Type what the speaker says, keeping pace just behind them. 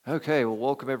Okay, well,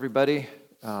 welcome everybody.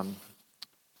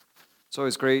 It's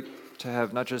always great to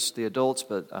have not just the adults,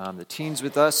 but the teens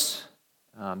with us.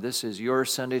 This is your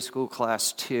Sunday school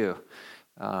class too,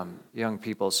 young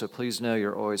people, so please know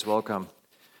you're always welcome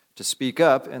to speak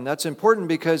up. And that's important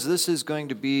because this is going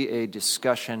to be a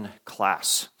discussion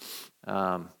class.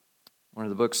 One of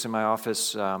the books in my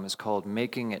office is called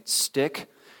Making It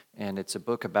Stick, and it's a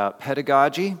book about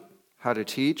pedagogy, how to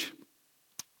teach.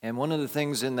 And one of the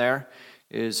things in there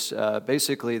is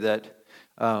basically that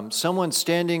someone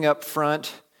standing up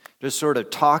front, just sort of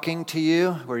talking to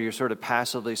you, where you're sort of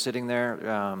passively sitting there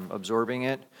absorbing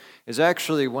it, is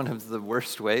actually one of the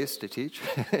worst ways to teach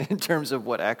in terms of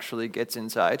what actually gets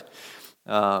inside.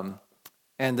 And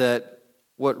that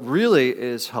what really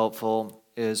is helpful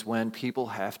is when people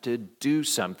have to do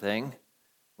something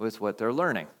with what they're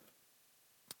learning.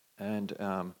 And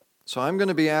so I'm going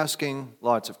to be asking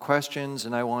lots of questions,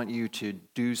 and I want you to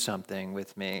do something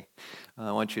with me.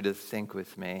 I want you to think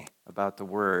with me about the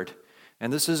Word.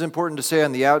 And this is important to say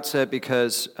on the outset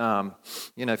because,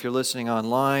 if you're listening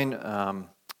online,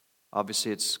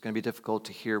 obviously it's going to be difficult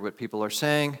to hear what people are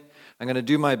saying. I'm going to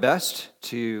do my best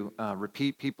to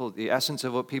repeat the essence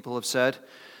of what people have said.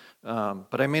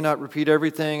 But I may not repeat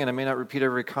everything, and I may not repeat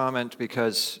every comment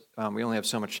because we only have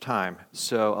so much time.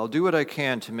 So I'll do what I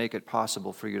can to make it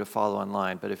possible for you to follow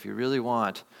online. But if you really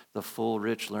want the full,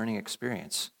 rich learning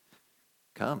experience,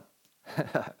 come.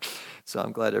 So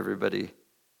I'm glad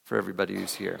for everybody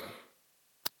who's here.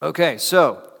 Okay,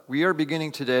 so we are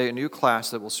beginning today a new class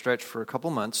that will stretch for a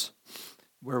couple months,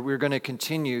 where we're going to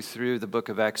continue through the book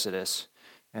of Exodus.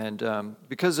 And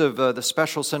because of the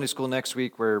special Sunday school next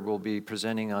week where we'll be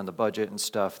presenting on the budget and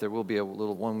stuff, there will be a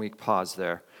little 1-week pause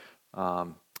there.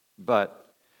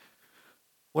 But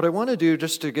what I want to do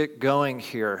just to get going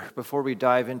here before we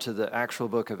dive into the actual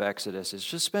book of Exodus is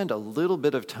just spend a little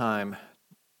bit of time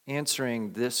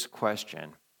answering this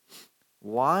question.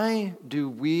 Why do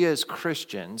we as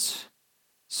Christians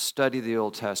study the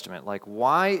Old Testament? Like,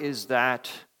 why is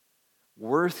that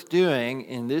worth doing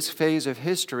in this phase of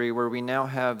history where we now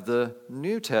have the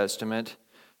New Testament,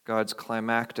 God's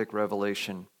climactic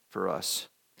revelation for us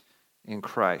in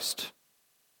Christ?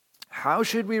 How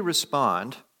should we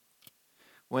respond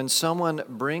when someone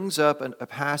brings up a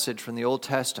passage from the Old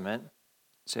Testament?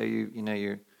 Say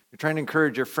you're trying to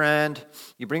encourage your friend,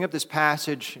 you bring up this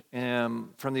passage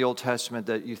from the Old Testament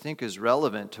that you think is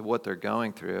relevant to what they're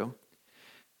going through,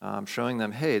 showing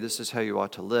them, hey, this is how you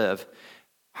ought to live.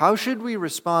 How should we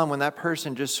respond when that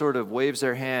person just sort of waves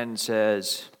their hand and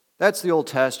says, that's the Old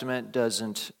Testament,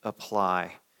 doesn't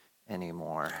apply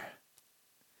anymore?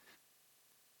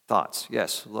 Thoughts?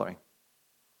 Yes, Lori.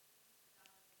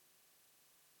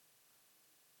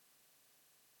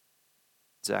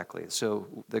 Exactly.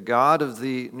 So the God of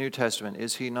the New Testament,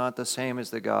 is he not the same as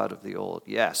the God of the Old?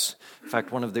 Yes. In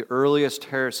fact, one of the earliest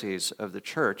heresies of the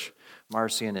church,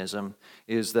 Marcionism,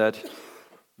 is that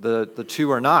the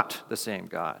two are not the same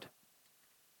God.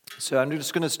 So I'm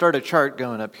just going to start a chart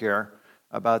going up here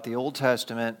about the Old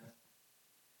Testament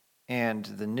and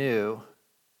the New.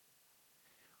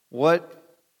 What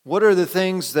are the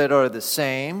things that are the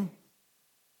same?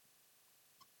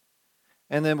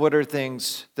 And then what are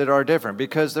things that are different?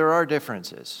 Because there are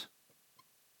differences.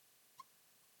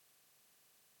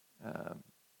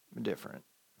 Different.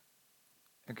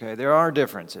 Okay, there are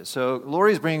differences. So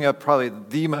Lori's bringing up probably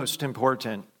the most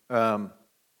important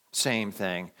same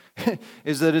thing,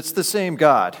 is that it's the same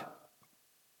God.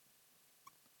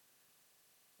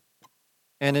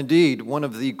 And indeed, one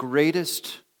of the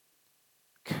greatest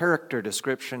character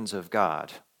descriptions of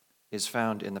God is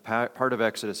found in the part of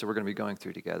Exodus that we're going to be going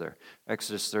through together.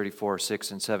 Exodus 34,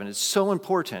 6, and 7. It's so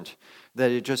important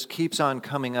that it just keeps on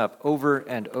coming up over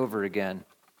and over again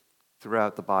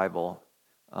throughout the Bible.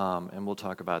 And we'll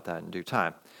talk about that in due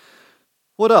time.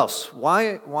 What else?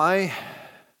 Why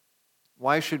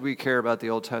should we care about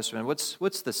the Old Testament?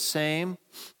 What's the same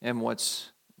and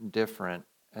what's different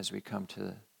as we come to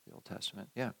the Old Testament?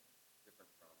 Yeah.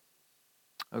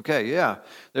 Okay, yeah.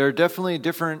 There are definitely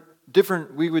different,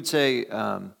 we would say,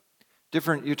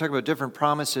 different, you talk about different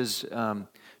promises,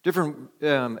 different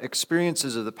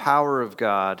experiences of the power of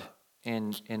God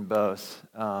in both.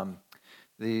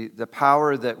 The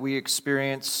power that we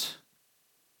experience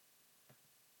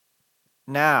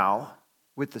now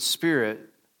with the Spirit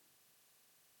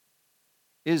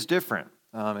is different.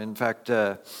 In fact,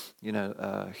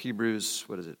 Hebrews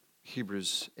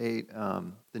 8,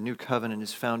 the new covenant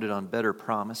is founded on better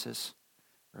promises,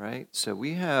 right? So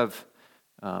we have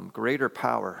greater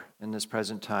power in this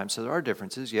present time. So there are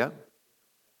differences, yeah.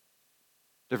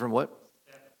 Different what?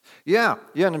 Yeah,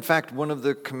 and in fact, one of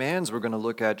the commands we're going to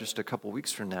look at just a couple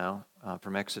weeks from now,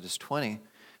 from Exodus 20,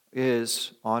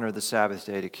 is honor the Sabbath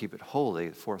day to keep it holy,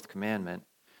 the fourth commandment.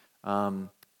 And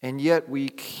yet we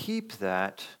keep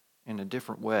that in a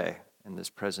different way in this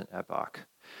present epoch.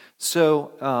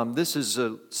 So this is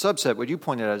a subset, what you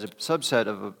pointed out is a subset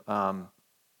of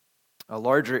a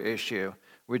larger issue,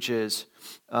 which is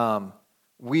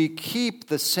we keep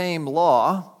the same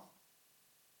law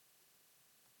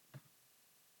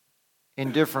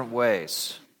in different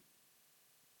ways.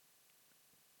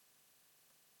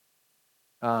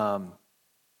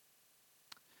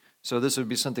 So this would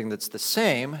be something that's the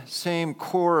same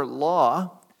core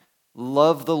law.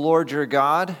 Love the Lord your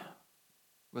God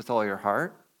with all your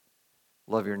heart.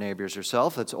 Love your neighbors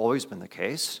yourself. That's always been the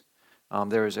case.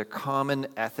 There is a common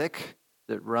ethic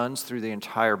that runs through the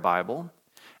entire Bible.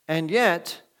 And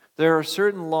yet, there are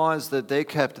certain laws that they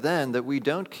kept then that we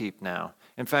don't keep now.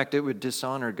 In fact, it would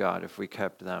dishonor God if we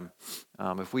kept them.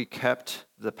 If we kept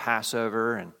the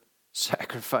Passover and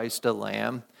sacrificed a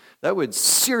lamb, that would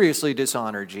seriously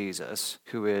dishonor Jesus,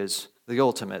 who is the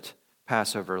ultimate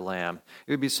Passover lamb.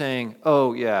 It would be saying,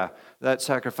 oh yeah, that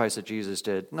sacrifice that Jesus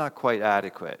did, not quite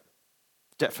adequate.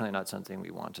 Definitely not something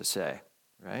we want to say,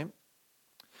 right?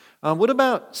 What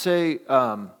about, say,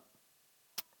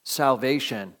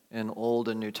 salvation in Old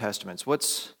and New Testaments?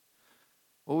 What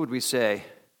would we say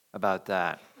about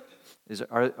that?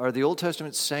 Are the Old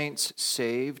Testament saints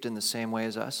saved in the same way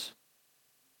as us?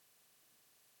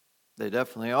 They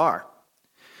definitely are.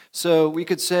 So we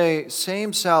could say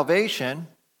same salvation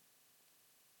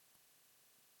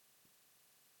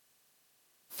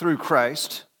through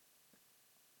Christ,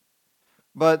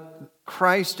 but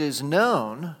Christ is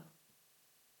known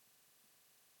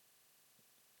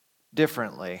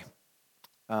differently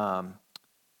and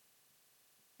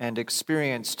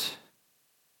experienced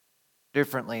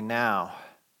differently now.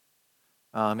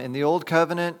 In the Old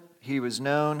Covenant, he was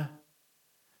known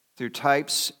through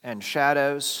types and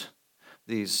shadows,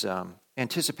 these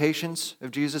anticipations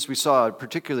of Jesus. We saw a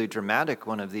particularly dramatic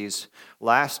one of these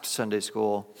last Sunday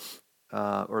school,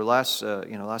 or last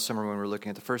summer when we were looking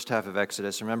at the first half of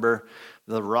Exodus. Remember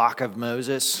the rock of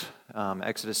Moses,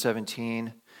 Exodus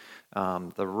 17.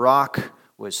 The rock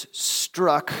was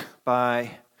struck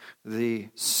by the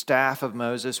staff of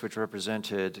Moses, which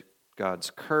represented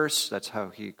God's curse. That's how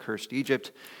he cursed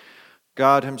Egypt.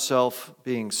 God himself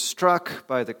being struck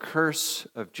by the curse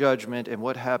of judgment. And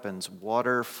what happens?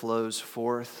 Water flows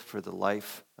forth for the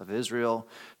life of Israel,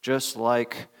 just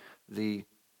like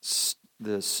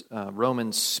this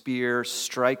Roman spear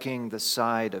striking the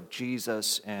side of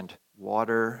Jesus, and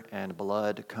water and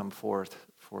blood come forth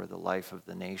for the life of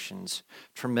the nations.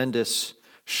 Tremendous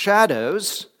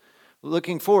shadows.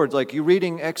 Looking forward, like you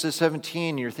reading Exodus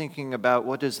 17, you're thinking about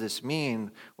what does this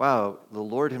mean? Wow, the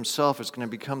Lord himself is going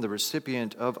to become the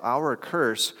recipient of our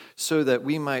curse so that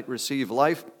we might receive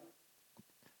life.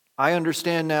 I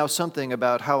understand now something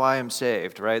about how I am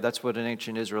saved, right? That's what an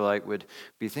ancient Israelite would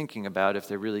be thinking about if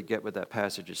they really get what that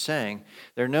passage is saying.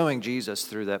 They're knowing Jesus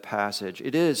through that passage.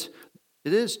 It is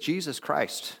Jesus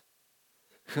Christ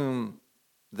whom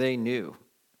they knew,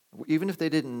 even if they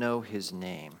didn't know his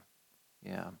name.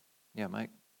 Yeah, Mike?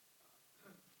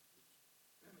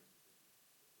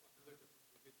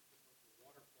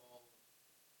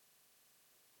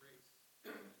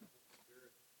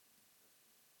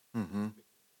 Mm-hmm.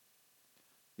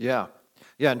 Yeah,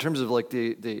 in terms of like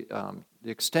the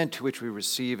extent to which we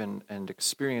receive and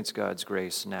experience God's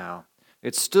grace now,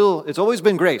 it's always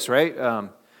been grace, right?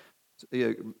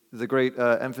 The great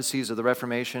emphases of the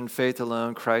Reformation: faith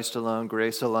alone, Christ alone,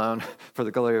 grace alone, for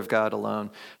the glory of God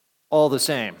alone, all the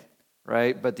same,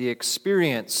 right? But the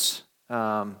experience,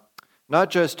 not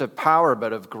just of power,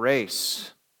 but of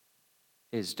grace,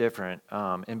 is different.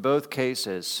 In both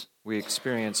cases, we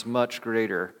experience much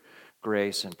greater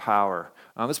grace and power.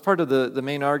 It's part of the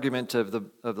main argument of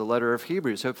the letter of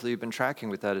Hebrews. Hopefully you've been tracking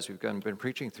with that as we've been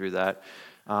preaching through that.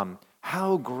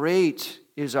 How great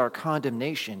is our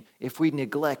condemnation if we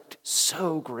neglect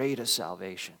so great a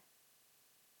salvation?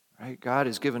 Right? God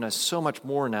has given us so much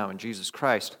more now in Jesus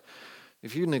Christ.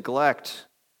 If you neglect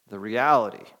the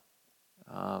reality,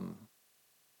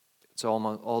 it's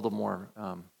all the more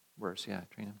worse. Yeah,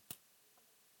 Trina.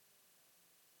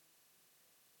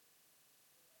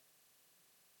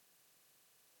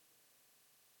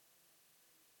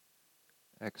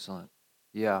 Excellent.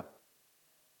 Yeah.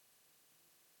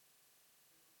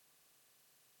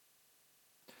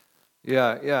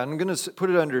 Yeah. I'm going to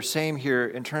put it under same here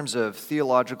in terms of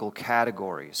theological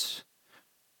categories.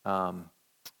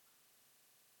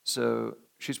 So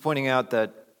she's pointing out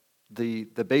that the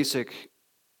basic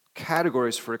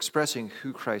categories for expressing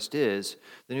who Christ is,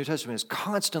 the New Testament is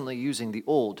constantly using the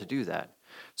Old to do that.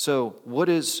 So what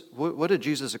did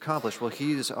Jesus accomplish? Well,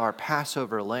 he's our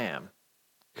Passover lamb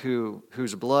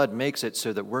whose blood makes it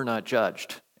so that we're not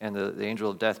judged and the angel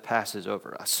of death passes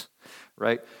over us,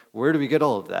 right? Where do we get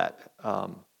all of that?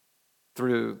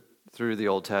 Through the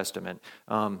Old Testament.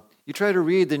 You try to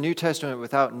read the New Testament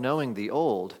without knowing the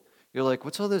Old, you're like,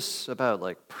 what's all this about,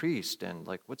 like, priest? And,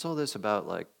 like, what's all this about,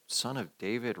 like, son of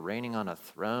David reigning on a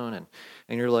throne?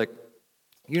 And you're like,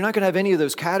 you're not going to have any of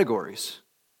those categories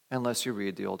unless you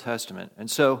read the Old Testament. And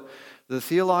so the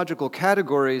theological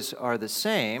categories are the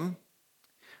same,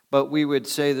 but we would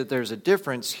say that there's a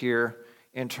difference here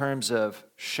in terms of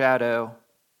shadow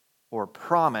or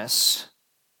promise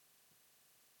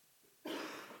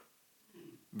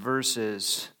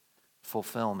versus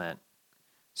fulfillment.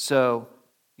 So,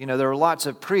 there are lots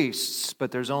of priests, but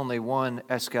there's only one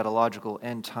eschatological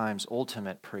end times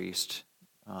ultimate priest.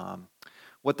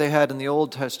 What they had in the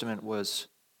Old Testament was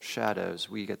shadows.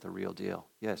 We get the real deal.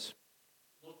 Yes?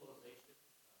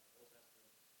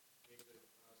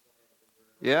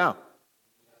 Yeah.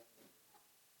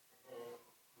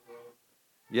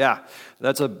 Yeah,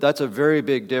 that's a very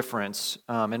big difference.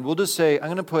 And we'll just say, I'm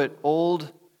going to put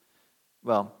old,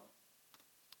 well,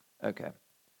 okay.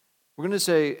 We're going to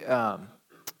say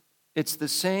it's the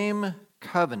same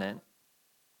covenant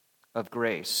of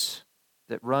grace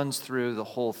that runs through the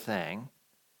whole thing,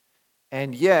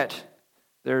 and yet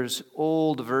there's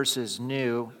old versus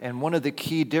new, and one of the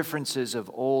key differences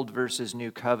of old versus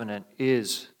new covenant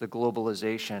is the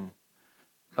globalization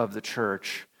of the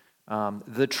church.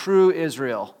 The true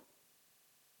Israel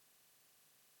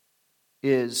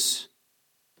is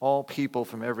all people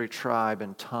from every tribe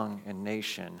and tongue and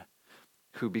nation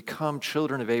who become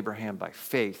children of Abraham by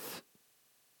faith.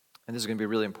 And this is going to be a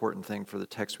really important thing for the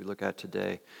text we look at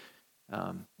today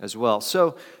as well.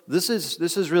 So this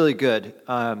is really good.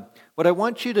 What I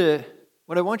want you to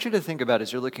think about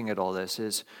as you're looking at all this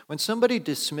is when somebody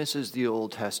dismisses the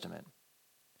Old Testament,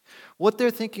 what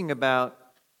they're thinking about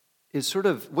is sort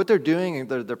of what they're doing, and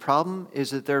their problem is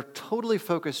that they're totally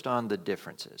focused on the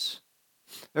differences.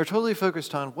 They're totally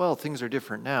focused on, well, things are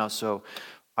different now, so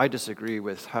I disagree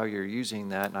with how you're using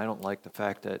that, and I don't like the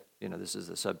fact that, this is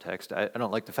the subtext. I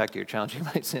don't like the fact that you're challenging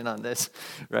my sin on this,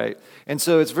 right? And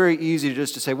so it's very easy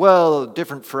just to say, well,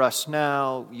 different for us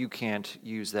now. You can't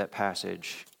use that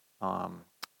passage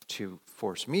to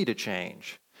force me to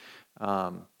change.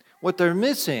 What they're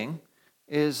missing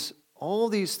is all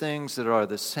these things that are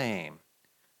the same,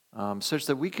 such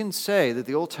that we can say that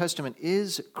the Old Testament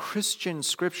is Christian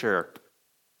scripture.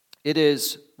 It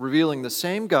is revealing the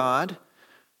same God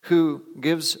who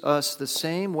gives us the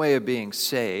same way of being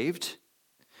saved,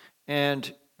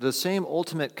 and the same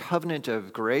ultimate covenant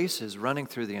of grace is running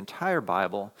through the entire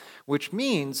Bible, which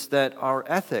means that our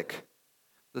ethic,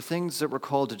 the things that we're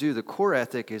called to do, the core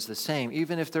ethic is the same,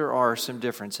 even if there are some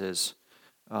differences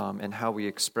in how we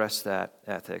express that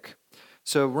ethic.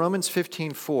 So Romans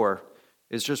 15:4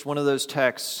 is just one of those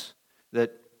texts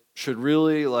that should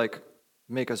really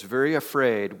make us very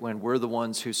afraid when we're the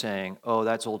ones who saying, oh,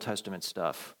 that's Old Testament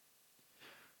stuff.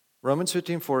 Romans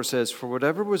 15:4 says, for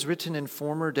whatever was written in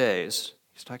former days,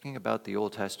 he's talking about the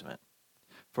Old Testament,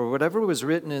 for whatever was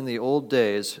written in the old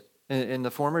days, in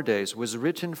the former days, was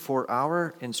written for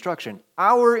our instruction.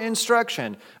 Our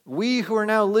instruction, we who are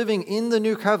now living in the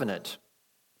new covenant,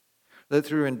 that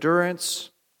through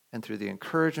endurance and through the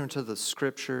encouragement of the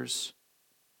Scriptures,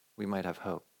 we might have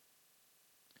hope.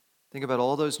 Think about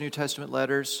all those New Testament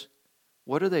letters.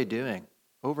 What are they doing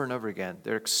over and over again?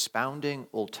 They're expounding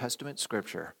Old Testament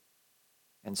Scripture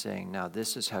and saying, now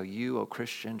this is how you, O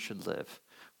Christian, should live.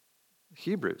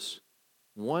 Hebrews,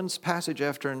 one passage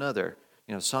after another.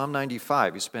 Psalm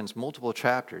 95, he spends multiple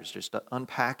chapters just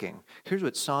unpacking. Here's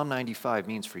what Psalm 95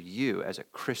 means for you as a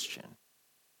Christian.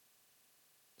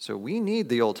 So we need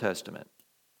the Old Testament.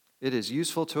 It is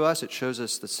useful to us. It shows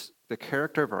us the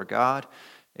character of our God.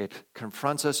 It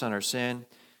confronts us on our sin.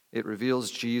 It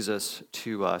reveals Jesus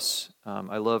to us.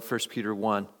 I love 1 Peter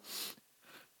 1.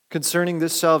 Concerning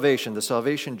this salvation, the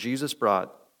salvation Jesus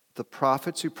brought, the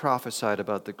prophets who prophesied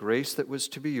about the grace that was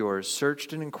to be yours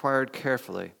searched and inquired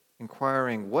carefully,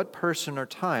 inquiring what person or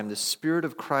time the Spirit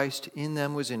of Christ in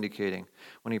them was indicating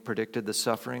when he predicted the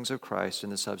sufferings of Christ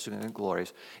and the subsequent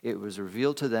glories. It was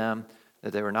revealed to them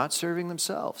that they were not serving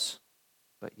themselves,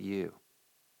 but you.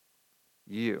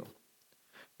 You.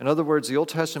 In other words, the Old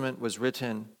Testament was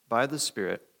written by the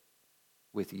Spirit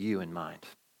with you in mind.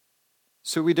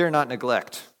 So we dare not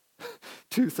neglect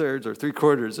 2/3 or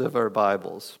 3/4 of our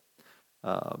Bibles.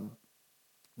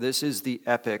 This is the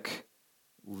epic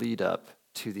lead up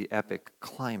to the epic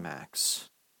climax,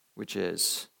 which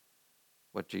is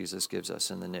what Jesus gives us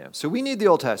in the New. So we need the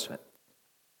Old Testament.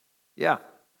 Yeah.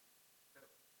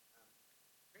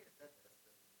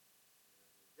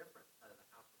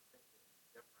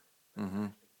 Mm-hmm.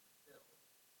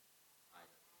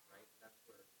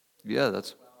 Yeah,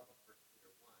 that's...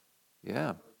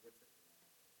 Yeah.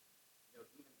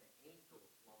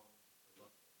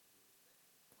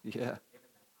 Yeah.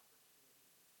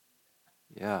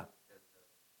 Yeah.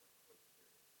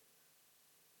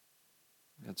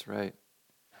 That's right.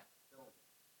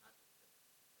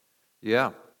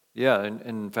 Yeah. Yeah, and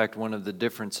in fact, one of the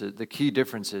differences, the key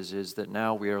differences is that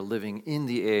now we are living in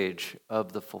the age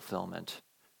of the fulfillment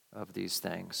of these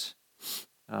things.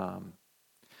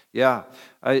 Yeah,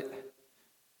 I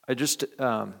just,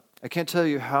 I can't tell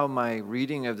you how my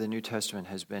reading of the New Testament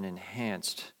has been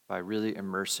enhanced by really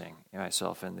immersing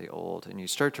myself in the Old. And you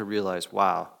start to realize,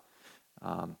 wow,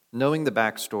 knowing the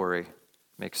backstory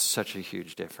makes such a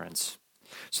huge difference.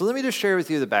 So let me just share with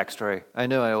you the backstory. I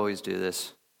know I always do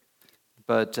this,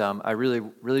 but I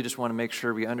really just want to make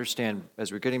sure we understand,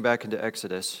 as we're getting back into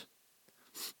Exodus,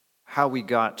 how we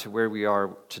got to where we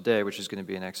are today, which is going to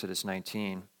be in Exodus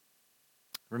 19.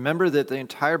 Remember that the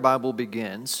entire Bible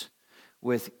begins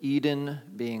with Eden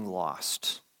being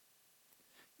lost.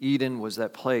 Eden was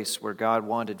that place where God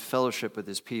wanted fellowship with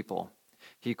his people.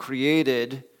 He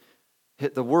created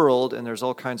the world, and there's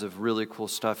all kinds of really cool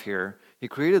stuff here. He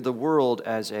created the world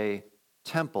as a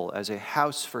temple, as a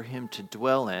house for him to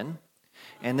dwell in.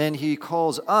 And then he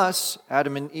calls us,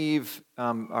 Adam and Eve,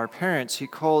 our parents, he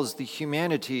calls the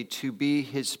humanity to be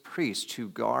his priests, to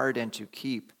guard and to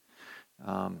keep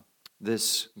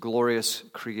this glorious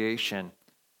creation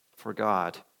for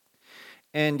God.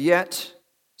 And yet,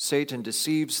 Satan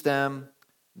deceives them.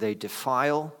 They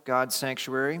defile God's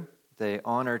sanctuary. They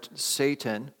honor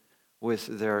Satan with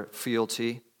their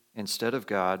fealty instead of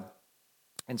God.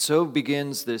 And so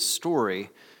begins this story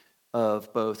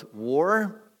of both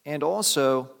war and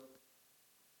also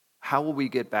how will we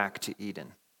get back to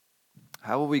Eden?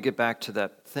 How will we get back to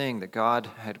that thing that God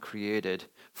had created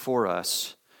for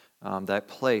us, that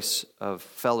place of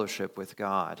fellowship with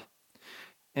God?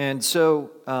 And so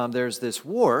there's this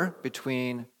war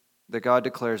that God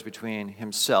declares between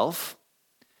himself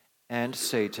and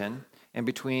Satan, and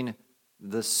between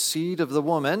the seed of the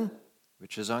woman,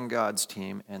 which is on God's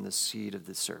team, and the seed of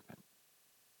the serpent.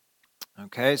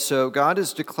 Okay, so God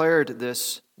has declared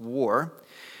this war,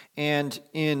 and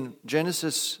in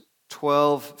Genesis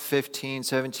 12, 15,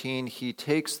 17, he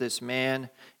takes this man,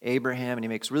 Abraham, and he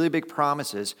makes really big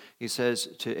promises. He says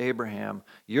to Abraham,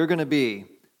 you're going to be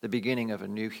the beginning of a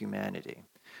new humanity.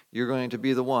 You're going to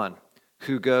be the one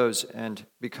who goes and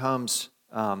becomes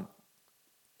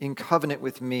in covenant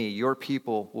with me. Your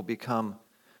people will become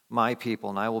my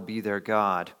people, and I will be their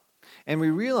God. And we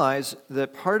realize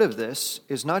that part of this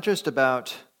is not just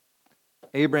about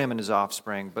Abraham and his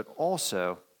offspring, but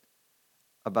also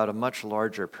about a much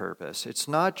larger purpose. It's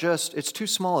too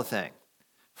small a thing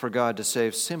for God to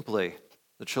save simply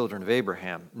the children of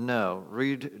Abraham. No,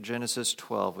 read Genesis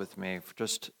 12 with me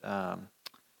just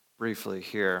briefly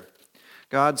here.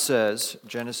 God says,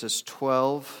 Genesis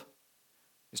 12,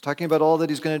 he's talking about all that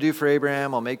he's going to do for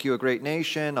Abraham. I'll make you a great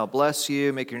nation. I'll bless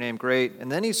you, make your name great.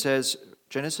 And then he says,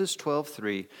 Genesis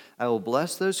 12:3, I will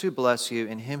bless those who bless you,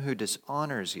 and him who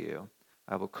dishonors you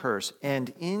I will curse.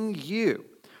 And in you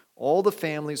all the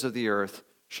families of the earth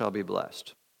shall be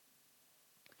blessed.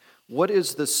 What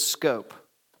is the scope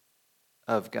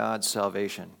of God's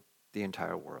salvation? The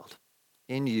entire world.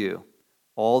 In you,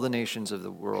 all the nations of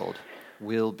the world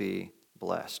will be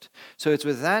blessed. So it's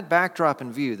with that backdrop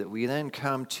in view that we then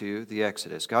come to the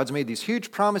Exodus. God's made these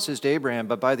huge promises to Abraham,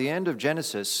 but by the end of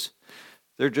Genesis,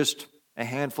 they're just a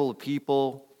handful of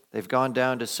people. They've gone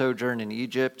down to sojourn in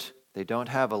Egypt. They don't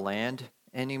have a land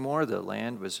anymore. The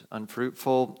land was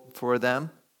unfruitful for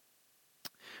them.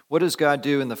 What does God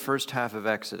do in the first half of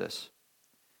Exodus?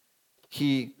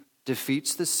 He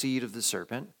defeats the seed of the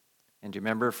serpent. And do you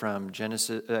remember from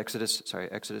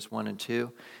Exodus 1 and 2? Do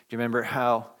you remember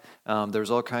how there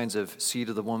was all kinds of seed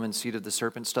of the woman, seed of the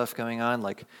serpent stuff going on?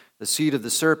 Like the seed of the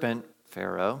serpent,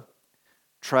 Pharaoh,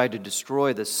 tried to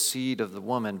destroy the seed of the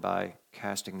woman by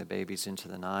casting the babies into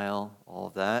the Nile, all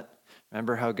of that.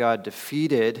 Remember how God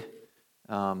defeated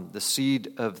the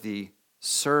seed of the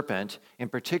serpent. In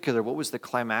particular, what was the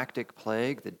climactic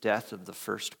plague? The death of the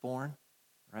firstborn,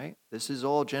 right? This is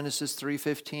all Genesis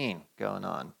 3:15 going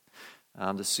on.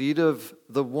 The seed of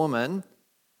the woman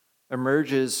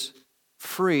emerges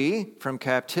free from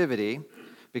captivity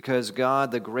because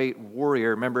God, the great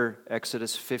warrior, remember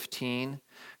Exodus 15,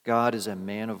 God is a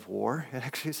man of war, it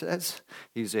actually says.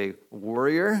 He's a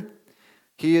warrior.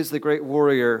 He is the great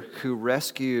warrior who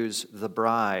rescues the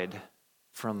bride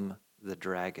from the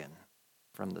dragon,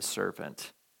 from the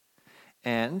serpent.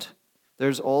 And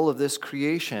there's all of this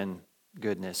creation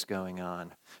goodness going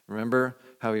on. Remember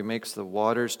how he makes the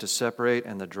waters to separate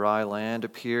and the dry land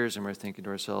appears, and we're thinking to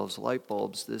ourselves, light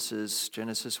bulbs, this is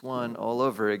Genesis 1 all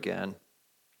over again.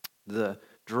 The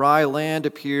dry land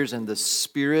appears and the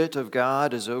Spirit of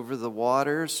God is over the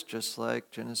waters, just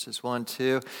like Genesis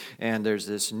 1:2. And there's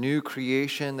this new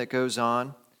creation that goes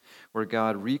on where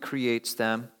God recreates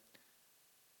them,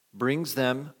 brings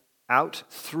them out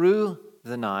through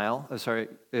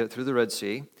the through the Red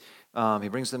Sea. He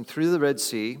brings them through the Red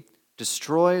Sea,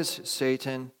 destroys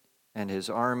Satan and his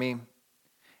army,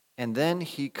 and then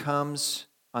he comes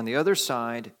on the other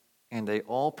side and they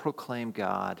all proclaim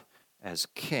God as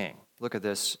king. Look at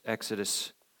this,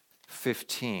 Exodus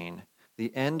 15.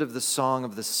 The end of the Song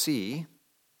of the Sea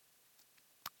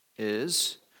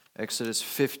is Exodus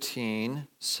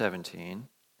 15:17.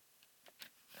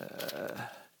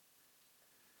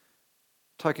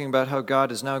 Talking about how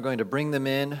God is now going to bring them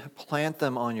in, plant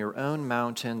them on your own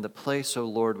mountain, the place, O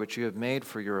Lord, which you have made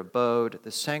for your abode, the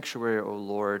sanctuary, O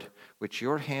Lord, which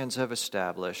your hands have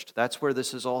established. That's where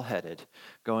this is all headed,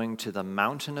 going to the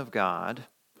mountain of God.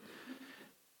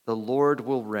 The Lord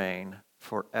will reign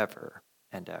forever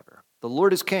and ever. The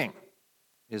Lord is king,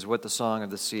 is what the Song of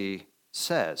the Sea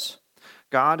says.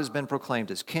 God has been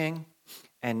proclaimed as king,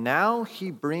 and now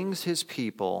he brings his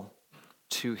people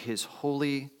to his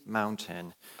holy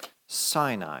mountain,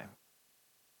 Sinai.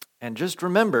 And just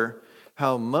remember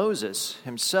how Moses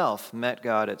himself met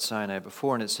God at Sinai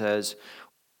before, and it says,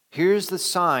 here's the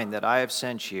sign that I have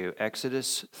sent you,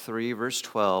 Exodus 3, verse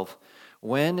 12.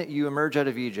 When you emerge out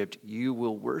of Egypt, you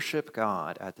will worship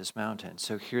God at this mountain.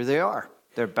 So here they are.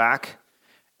 They're back,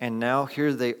 and now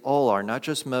here they all are, not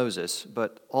just Moses,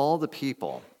 but all the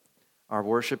people are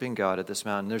worshiping God at this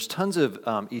mountain. There's tons of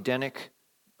Edenic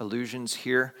allusions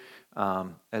here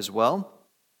as well.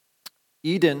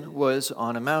 Eden was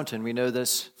on a mountain. We know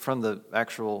this from the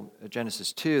actual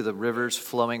Genesis 2, the rivers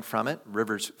flowing from it.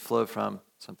 Rivers flow from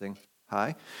something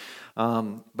high.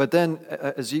 But then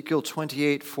Ezekiel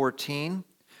 28:14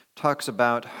 talks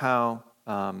about how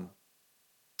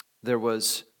there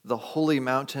was the holy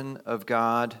mountain of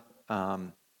God,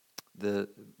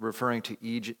 referring to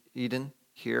Eden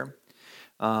here.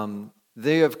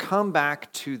 They have come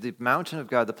back to the mountain of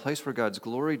God, the place where God's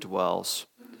glory dwells,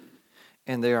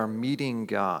 and they are meeting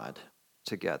God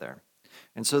together.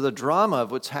 And so the drama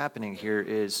of what's happening here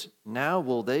is now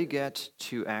will they get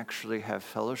to actually have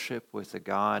fellowship with the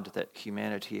God that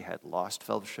humanity had lost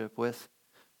fellowship with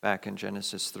back in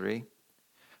Genesis 3?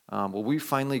 Will we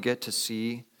finally get to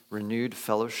see renewed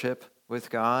fellowship with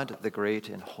God, the great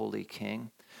and holy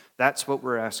King? That's what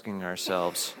we're asking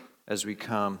ourselves as we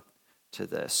come to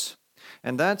this.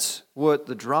 And that's what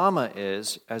the drama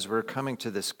is as we're coming to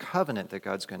this covenant that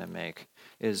God's going to make,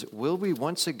 is will we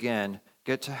once again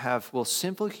get to have, will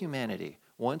simple humanity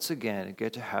once again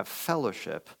get to have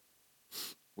fellowship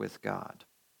with God?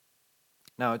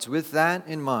 Now, it's with that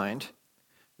in mind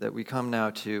that we come now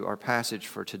to our passage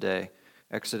for today,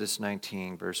 Exodus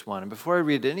 19, verse 1. And before I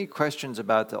read, any questions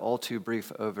about the all too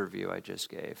brief overview I just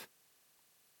gave?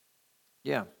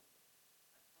 Yeah.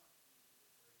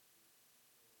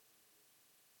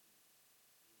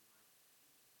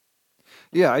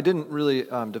 Yeah, I didn't really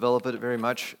develop it very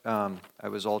much. I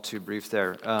was all too brief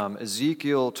there.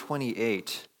 Ezekiel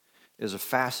 28 is a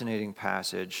fascinating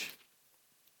passage,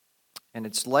 and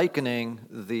it's likening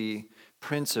the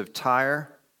prince of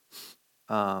Tyre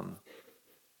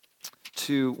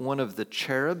to one of the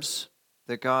cherubs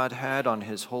that God had on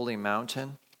his holy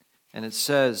mountain. And it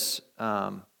says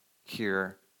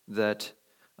here that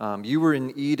you were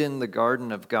in Eden, the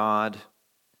garden of God.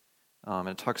 And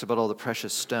it talks about all the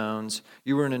precious stones.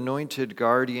 You were an anointed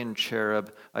guardian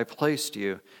cherub. I placed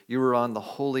you. You were on the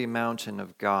holy mountain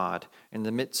of God. In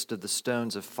the midst of the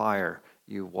stones of fire,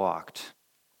 you walked.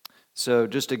 So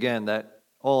just again, that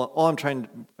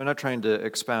I'm not trying to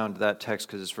expound that text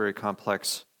because it's very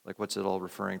complex. Like, what's it all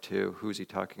referring to? Who's he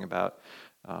talking about?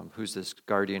 Who's this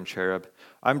guardian cherub?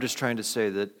 I'm just trying to say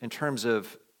that in terms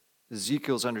of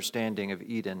Ezekiel's understanding of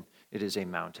Eden, it is a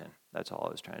mountain. That's all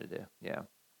I was trying to do. Yeah.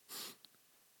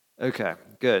 Okay,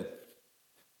 good.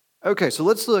 Okay, so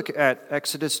let's look at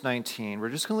Exodus 19. We're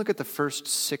just going to look at the first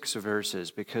 6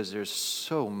 verses because there's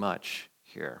so much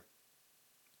here.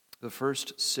 The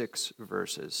first 6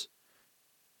 verses.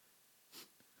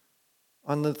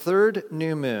 On the 3rd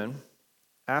new moon,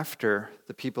 after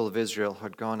the people of Israel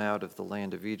had gone out of the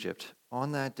land of Egypt,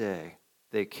 on that day,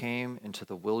 they came into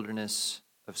the wilderness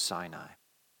of Sinai.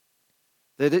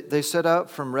 They set out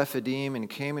from Rephidim and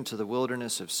came into the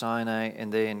wilderness of Sinai,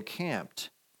 and they encamped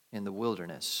in the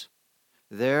wilderness.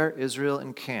 There Israel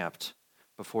encamped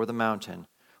before the mountain,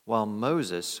 while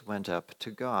Moses went up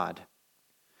to God.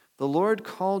 The Lord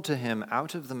called to him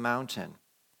out of the mountain,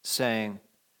 saying,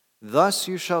 "Thus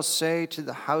you shall say to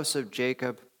the house of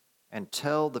Jacob and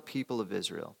tell the people of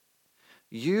Israel,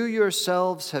 you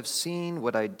yourselves have seen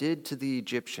what I did to the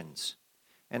Egyptians,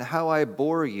 and how I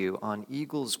bore you on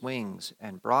eagle's wings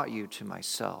and brought you to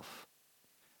myself.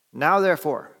 Now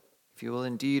therefore, if you will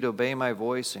indeed obey my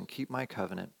voice and keep my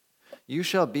covenant, you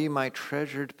shall be my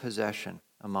treasured possession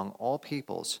among all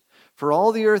peoples, for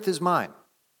all the earth is mine.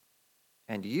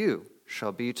 And you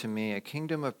shall be to me a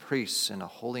kingdom of priests and a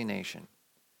holy nation.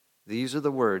 These are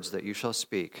the words that you shall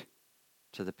speak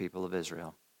to the people of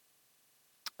Israel."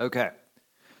 Okay,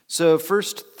 so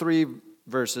first 3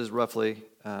 verses roughly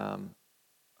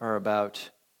are about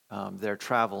their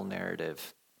travel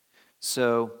narrative.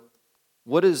 So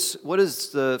what is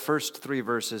the first 3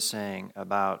 verses saying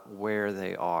about where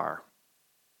they are?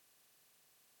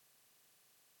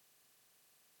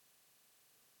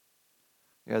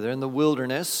 Yeah, they're in the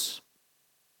wilderness.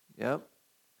 Yep.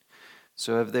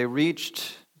 So have they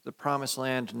reached the promised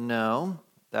land? No.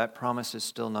 That promise is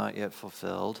still not yet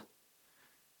fulfilled.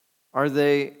 Are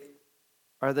they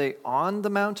on the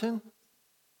mountain?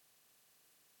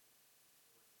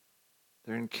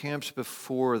 They're encamped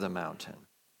before the mountain.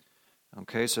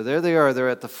 Okay, so there they are. They're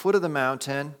at the foot of the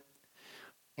mountain,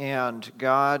 and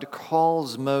God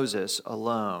calls Moses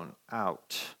alone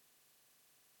out.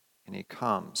 And he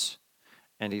comes,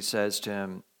 and he says to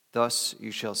him, "Thus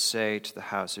you shall say to the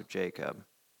house of Jacob."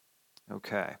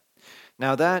 Okay.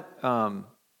 Now that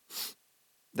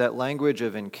language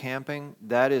of encamping,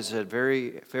 that is a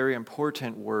very, very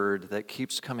important word that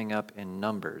keeps coming up in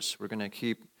Numbers. We're going to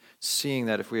keep seeing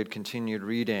that if we had continued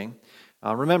reading.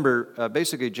 Remember,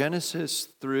 basically Genesis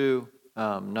through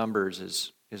Numbers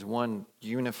is one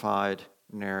unified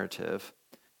narrative.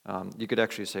 You could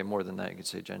actually say more than that. You could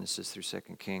say Genesis through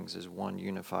 2 Kings is one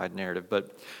unified narrative.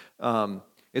 But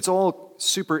it's all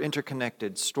super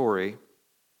interconnected story.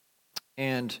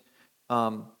 And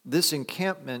this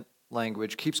encampment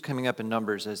language keeps coming up in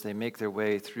Numbers as they make their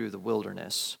way through the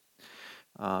wilderness.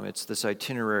 It's this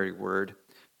itinerary word.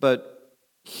 But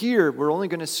here, we're only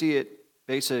going to see it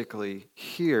basically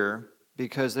here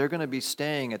because they're going to be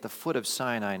staying at the foot of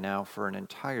Sinai now for an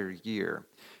entire year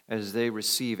as they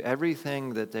receive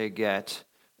everything that they get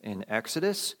in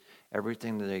Exodus,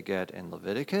 everything that they get in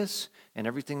Leviticus, and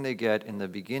everything they get in the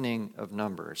beginning of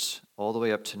Numbers, all the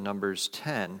way up to Numbers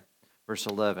 10, verse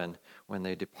 11, when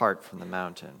they depart from the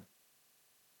mountain.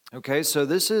 Okay, so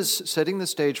this is setting the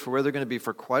stage for where they're going to be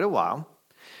for quite a while.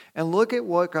 And look at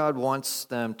what God wants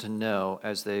them to know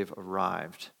as they've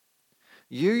arrived.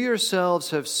 "You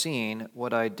yourselves have seen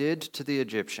what I did to the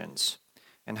Egyptians,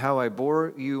 and how I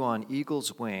bore you on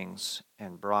eagle's wings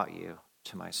and brought you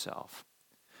to myself."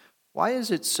 Why is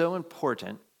it so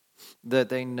important that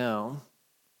they know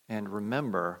and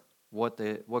remember what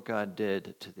God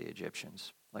did to the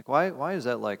Egyptians? Like, why is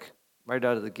that, like, right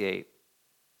out of the gate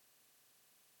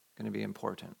going to be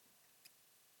important?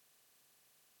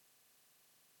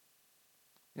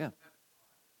 Yeah.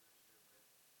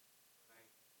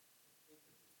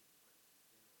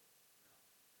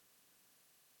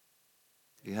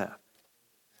 Yeah.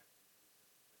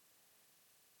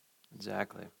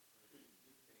 Exactly.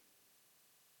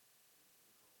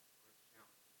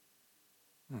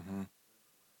 Mm-hmm.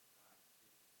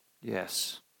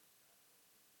 Yes.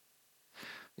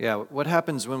 Yeah, what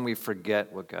happens when we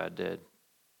forget what God did?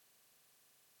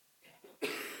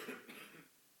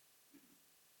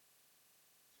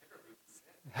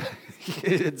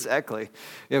 Exactly.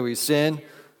 Yeah, we sin.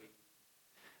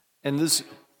 And this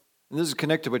is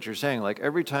connected to what you're saying. Like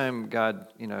every time God,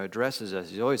 addresses us,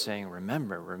 He's always saying,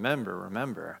 "Remember, remember,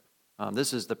 remember."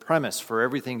 This is the premise for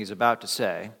everything He's about to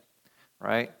say,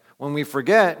 right? When we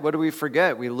forget, what do we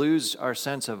forget? We lose our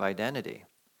sense of identity.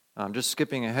 Just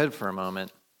skipping ahead for a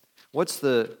moment. What's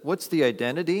the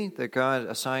identity that God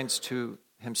assigns to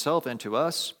Himself and to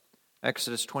us?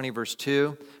 Exodus 20, verse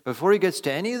 2. Before He gets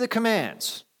to any of the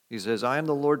commands, He says, "I am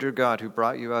the Lord your God who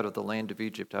brought you out of the land of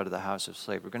Egypt, out of the house of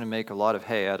slavery." We're going to make a lot of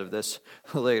hay out of this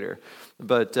later.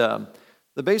 But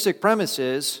the basic premise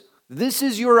is, this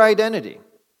is your identity.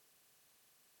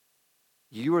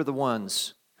 You are the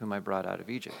ones whom I brought out of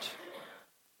Egypt.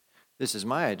 This is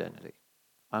my identity.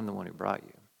 I'm the one who brought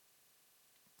you.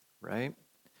 Right?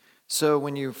 So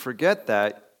when you forget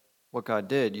that, what God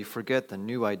did, you forget the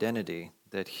new identity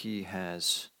that He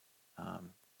has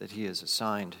that he has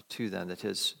assigned to them, that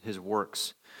his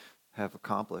works have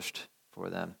accomplished for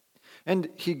them. And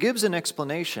he gives an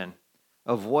explanation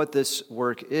of what this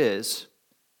work is.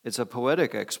 It's a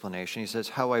poetic explanation. He says,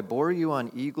 "How I bore you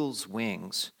on eagle's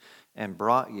wings and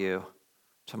brought you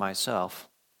to myself."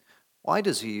 Why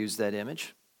does he use that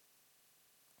image?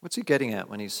 What's he getting at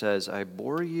when he says, "I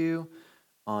bore you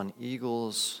on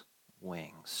eagle's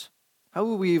wings"? How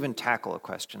would we even tackle a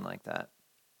question like that?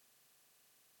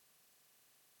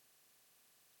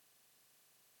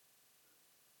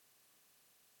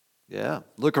 Yeah,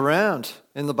 look around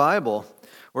in the Bible.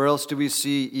 Where else do we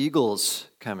see eagles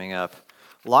coming up?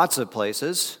 Lots of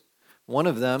places. One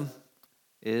of them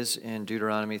is in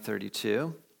Deuteronomy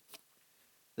 32.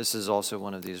 This is also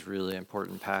one of these really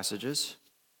important passages.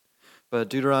 But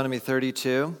Deuteronomy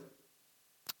 32,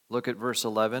 look at verse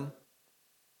 11.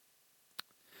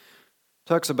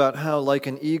 Talks about how, like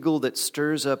an eagle that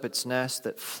stirs up its nest,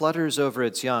 that flutters over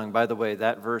its young. By the way,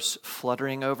 that verse,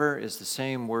 fluttering over, is the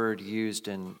same word used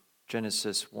in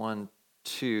Genesis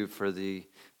 1:2 for the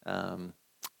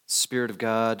Spirit of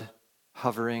God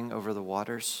hovering over the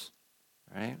waters,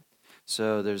 right?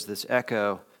 So there's this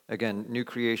echo, again, new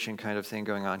creation kind of thing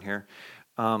going on here.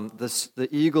 The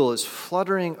eagle is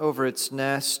fluttering over its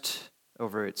nest,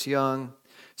 over its young,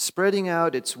 spreading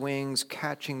out its wings,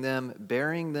 catching them,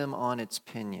 bearing them on its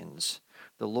pinions.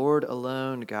 The Lord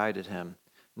alone guided him.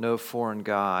 No foreign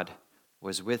god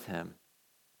was with him.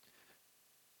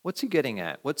 What's he getting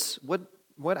at?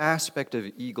 What aspect of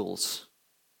eagles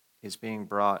is being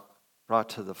brought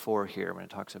to the fore here when it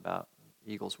talks about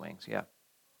eagle's wings? Yeah.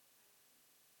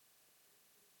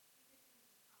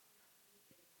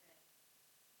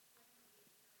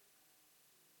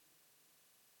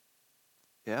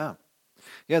 Yeah.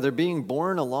 Yeah, they're being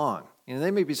borne along.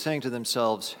 They may be saying to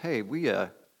themselves, "Hey, we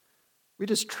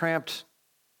just tramped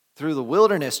through the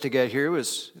wilderness to get here. It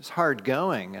was hard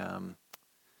going."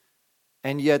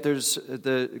 And yet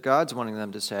God's wanting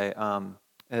them to say,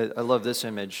 I love this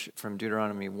image from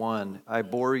Deuteronomy 1. "I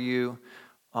bore you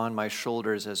on my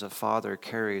shoulders as a father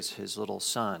carries his little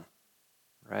son."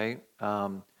 Right?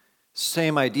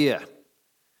 Same idea.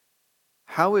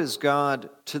 How is God,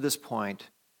 to this point,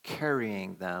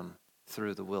 carrying them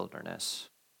through the wilderness?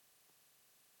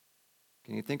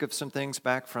 Can you think of some things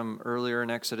back from earlier in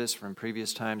Exodus, from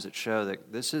previous times, that show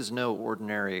that this is no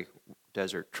ordinary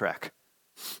desert trek?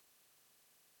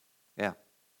 Yeah.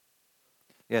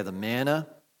 Yeah, the manna,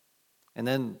 and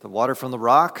then the water from the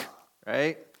rock,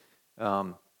 right?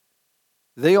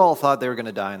 They all thought they were going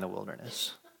to die in the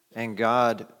wilderness, and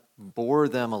God bore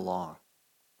them along,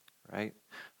 right?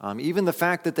 Even the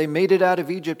fact that they made it out of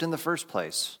Egypt in the first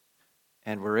place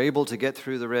and were able to get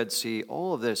through the Red Sea,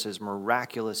 all of this is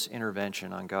miraculous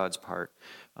intervention on God's part.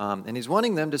 And he's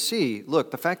wanting them to see,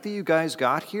 look, the fact that you guys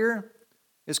got here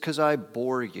is because I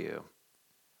bore you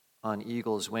on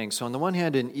eagle's wings. So on the one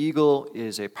hand, an eagle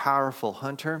is a powerful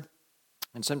hunter.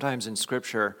 And sometimes in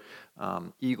Scripture,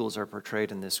 eagles are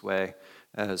portrayed in this way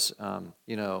as,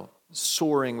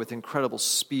 soaring with incredible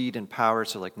speed and power.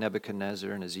 So like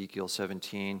Nebuchadnezzar in Ezekiel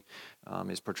 17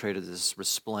 is portrayed as this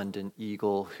resplendent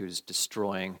eagle who's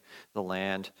destroying the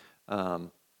land.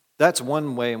 That's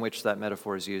one way in which that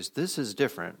metaphor is used. This is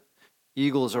different.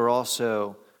 Eagles are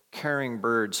also carrying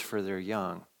birds for their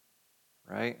young,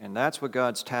 right? And that's what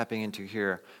God's tapping into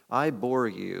here. I bore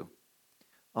you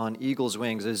on eagle's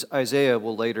wings. As Isaiah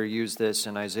will later use this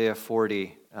in Isaiah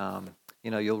 40.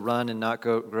 You'll run and not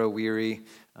grow weary.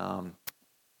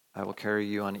 I will carry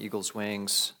you on eagle's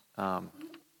wings.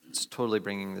 It's totally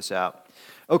bringing this out.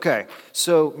 Okay,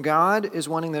 so God is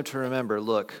wanting them to remember,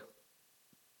 look,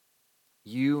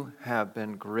 you have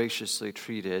been graciously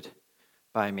treated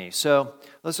by me. So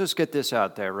let's just get this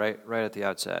out there right at the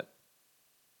outset.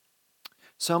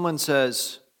 Someone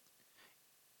says,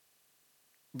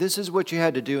 this is what you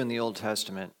had to do in the Old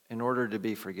Testament in order to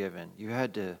be forgiven. You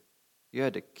had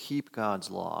to keep God's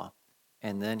law,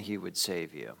 and then he would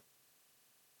save you.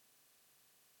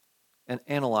 And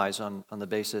analyze on the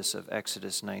basis of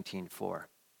Exodus 19:4.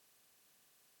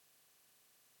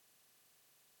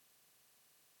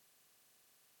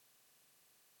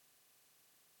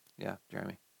 Yeah,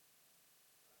 Jeremy.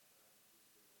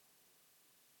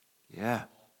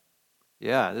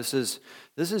 Yeah, this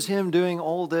is him doing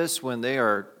all this when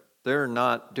they're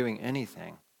not doing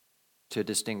anything to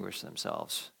distinguish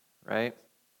themselves, right?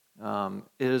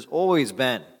 It has always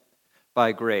been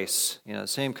by grace,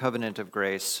 same covenant of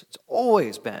grace. It's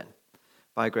always been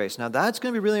by grace. Now that's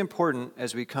going to be really important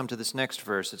as we come to this next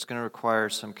verse. It's going to require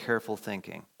some careful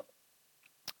thinking.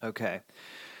 Okay.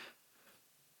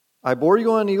 I bore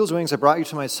you on eagle's wings, I brought you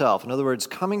to myself. In other words,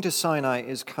 coming to Sinai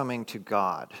is coming to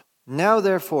God. Now,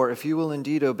 therefore, if you will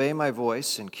indeed obey my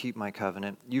voice and keep my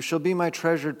covenant, you shall be my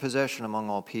treasured possession among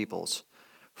all peoples,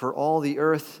 for all the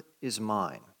earth is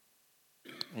mine,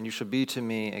 and you shall be to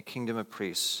me a kingdom of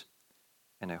priests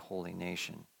and a holy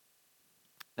nation.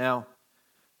 Now,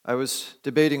 I was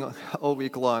debating all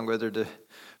week long whether to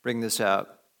bring this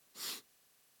out.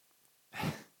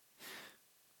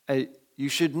 You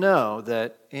should know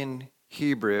that in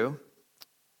Hebrew,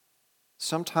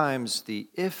 sometimes the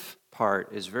if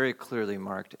part is very clearly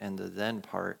marked and the then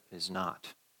part is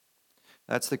not.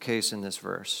 That's the case in this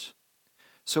verse.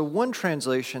 So one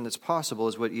translation that's possible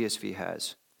is what ESV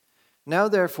has. Now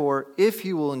therefore, if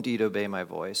you will indeed obey my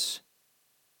voice,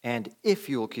 and if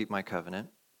you will keep my covenant,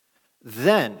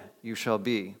 then you shall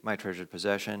be my treasured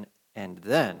possession, and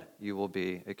then you will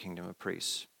be a kingdom of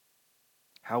priests.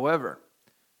 However,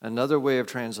 another way of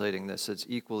translating this that's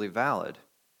equally valid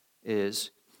is,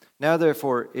 now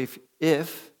therefore, if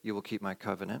you will keep my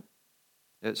covenant,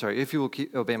 if you will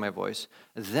obey my voice,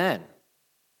 then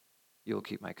you will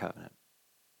keep my covenant.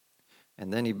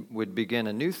 And then he would begin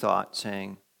a new thought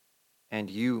saying,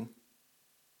 and you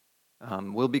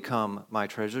will become my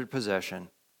treasured possession,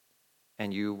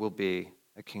 and you will be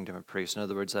a kingdom of priests. In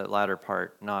other words, that latter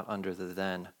part, not under the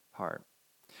then part.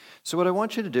 So what I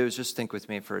want you to do is just think with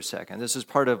me for a second. This is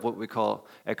part of what we call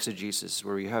exegesis,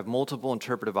 where you have multiple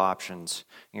interpretive options,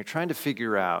 and you're trying to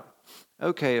figure out,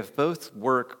 okay, if both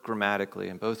work grammatically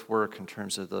and both work in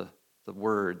terms of the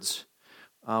words,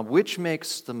 which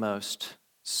makes the most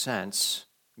sense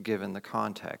given the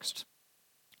context?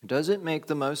 Does it make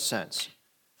the most sense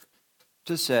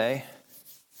to say,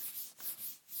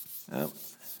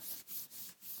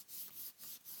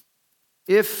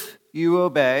 if you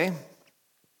obey,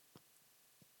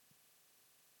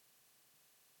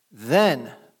 then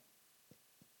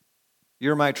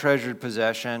you're my treasured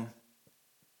possession,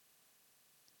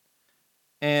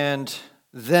 and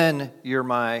then you're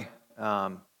my,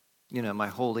 my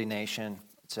holy nation,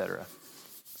 etc.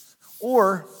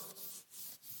 Or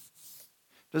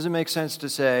does it make sense to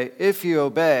say, if you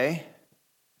obey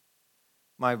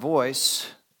my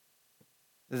voice,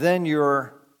 then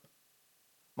you're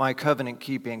my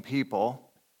covenant-keeping people,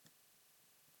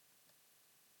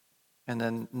 and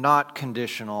then not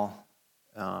conditional,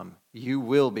 you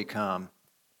will become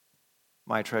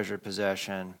my treasured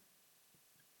possession,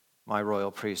 my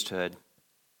royal priesthood.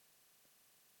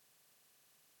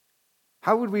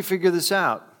 How would we figure this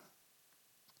out?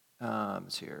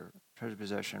 Let's see here. Treasured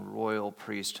possession, royal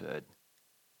priesthood.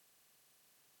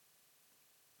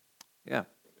 Yeah.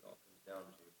 It all comes down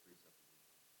to a presupposition.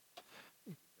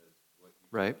 Because what you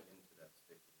Right. go into that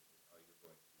statement is how you're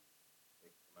going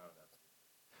to come out of that statement.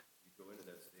 You go into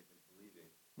that statement believing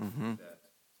that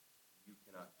you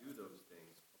cannot do those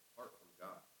things apart from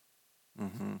God.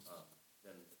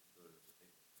 Then the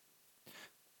statement.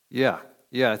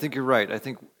 Yeah, I think you're right. I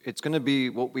think it's going to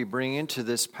be what we bring into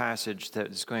this passage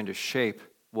that is going to shape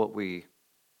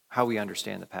how we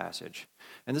understand the passage.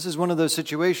 And this is one of those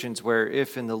situations where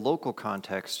if in the local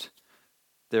context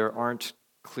there aren't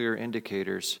clear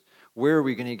indicators, where are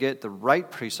we going to get the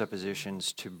right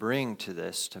presuppositions to bring to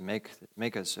this, to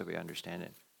make us so we understand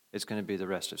it? It's going to be the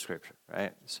rest of Scripture,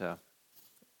 right? So,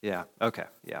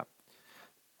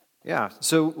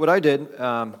 so what I did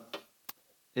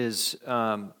is,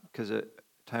 because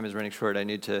time is running short, I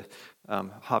need to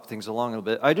hop things along a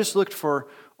little bit. I just looked for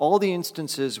all the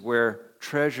instances where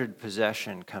treasured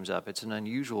possession comes up. It's an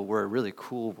unusual word, a really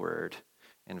cool word,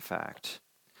 in fact.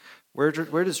 Where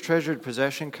does treasured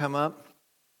possession come up?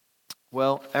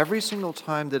 Well, every single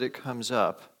time that it comes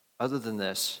up, other than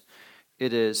this,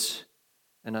 it is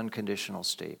an unconditional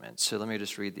statement. So let me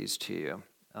just read these to you.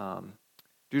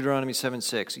 Deuteronomy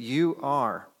 7:6, you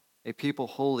are a people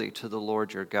holy to the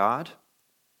Lord your God,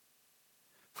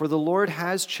 for the Lord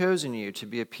has chosen you to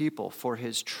be a people for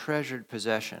his treasured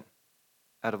possession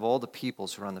out of all the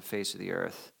peoples who are on the face of the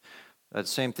earth. The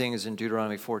same thing is in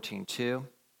Deuteronomy 14:2.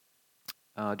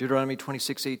 Deuteronomy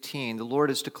 26:18, the Lord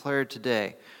has declared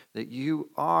today that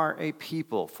you are a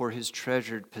people for his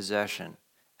treasured possession,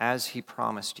 as he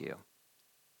promised you.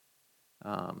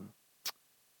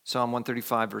 Psalm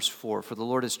 135, verse 4, for the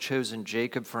Lord has chosen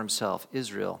Jacob for himself,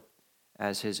 Israel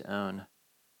as his own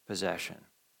possession.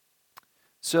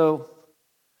 So,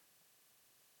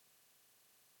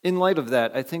 in light of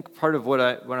that, I think part of what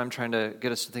I'm trying to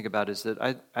get us to think about is that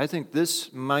I think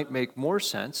this might make more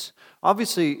sense.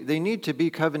 Obviously, they need to be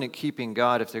covenant-keeping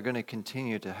God if they're going to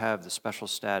continue to have the special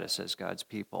status as God's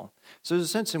people. So there's a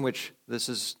sense in which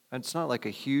it's not like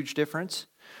a huge difference,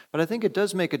 but I think it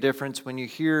does make a difference when you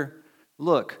hear,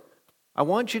 look, I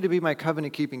want you to be my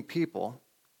covenant-keeping people,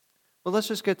 but let's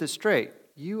just get this straight.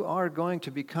 you are going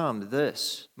to become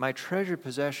this, my treasured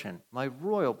possession, my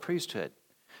royal priesthood.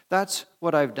 That's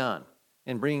what I've done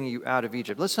in bringing you out of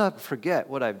Egypt. Let's not forget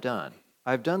what I've done.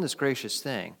 I've done this gracious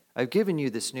thing. I've given you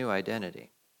this new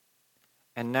identity.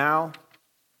 And now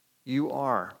you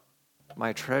are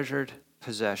my treasured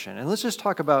possession. And let's just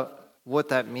talk about what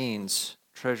that means,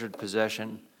 treasured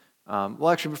possession. Well,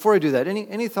 actually, before I do that,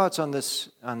 any thoughts on this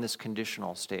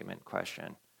conditional statement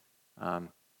question?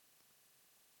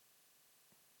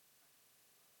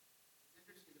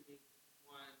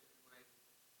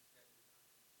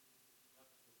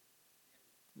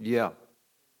 Yeah.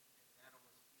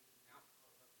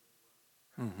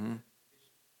 Mm-hmm.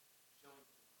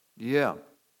 Yeah.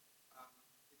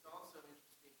 It's also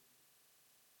interesting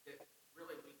that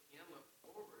really we can look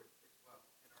forward as well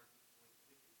in our viewpoint.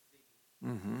 We can see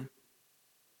Mm-hmm.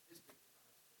 history to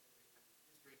us,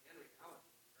 history and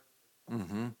reality in terms of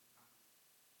Mm-hmm.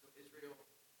 so Israel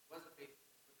wasn't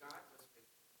faithful, but God was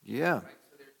faithful. Yeah. Right?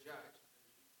 So they're judged,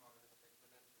 as you call it,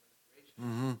 judgment unto restoration.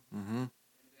 Mm-hmm. Mm-hmm.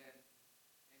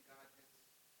 And God has,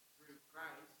 through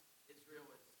Christ, Israel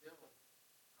is still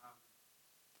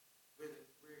we're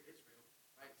Israel,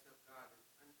 right? So God is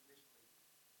unconditionally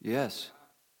Yes. God.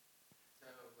 So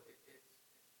it's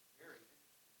very interesting.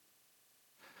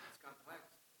 It's complex.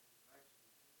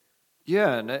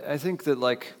 Yeah, and I think that,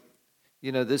 like,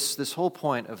 this whole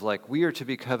point of, like, we are to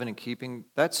be covenant keeping,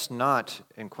 that's not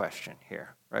in question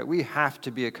here, right? We have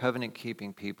to be a covenant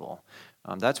keeping people.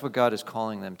 That's what God is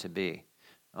calling them to be.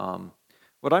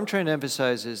 What I'm trying to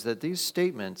emphasize is that these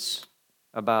statements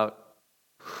about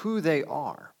who they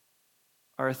are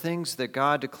things that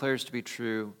God declares to be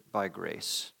true by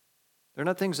grace. They're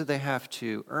not things that they have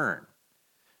to earn.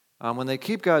 When they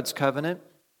keep God's covenant,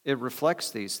 it reflects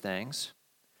these things.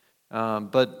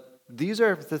 But these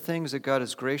are the things that God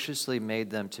has graciously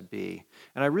made them to be.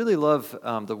 And I really love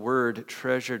the word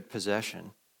treasured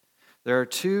possession. There are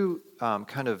two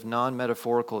kind of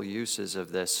non-metaphorical uses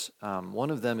of this. One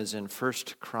of them is in 1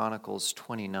 Chronicles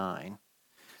 29.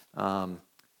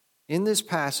 In this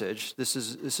passage, this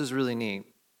is really neat.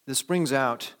 This brings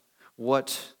out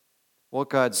what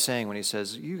God's saying when he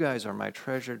says, you guys are my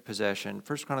treasured possession.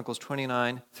 1 Chronicles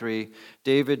 29:3,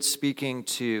 David speaking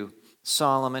to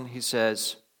Solomon, he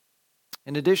says,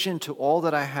 in addition to all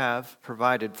that I have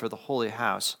provided for the holy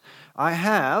house, I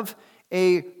have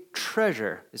a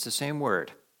treasure, it's the same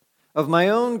word, of my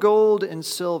own gold and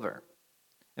silver.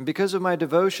 And because of my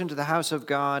devotion to the house of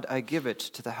God, I give it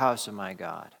to the house of my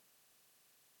God.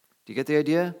 Do you get the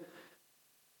idea?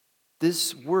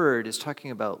 This word is talking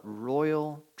about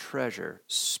royal treasure,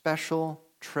 special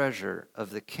treasure of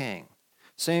the king.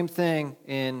 Same thing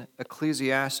in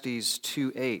Ecclesiastes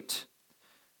 2:8.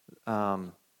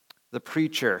 The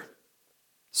preacher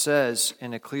says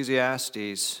in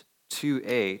Ecclesiastes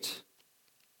 2:8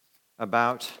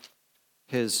 about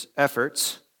his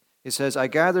efforts, he says, I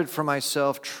gathered for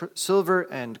myself silver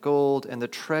and gold and the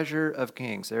treasure of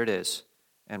kings, there it is,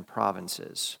 and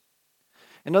provinces.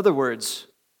 In other words,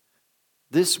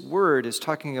 this word is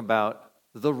talking about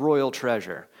the royal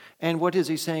treasure. And what is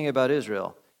he saying about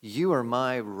Israel? You are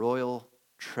my royal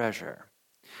treasure.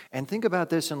 And think about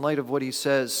this in light of what he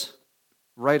says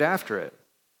right after it.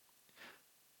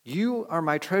 You are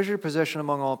my treasured possession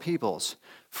among all peoples.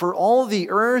 For all the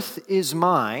earth is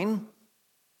mine.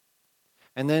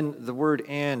 And then the word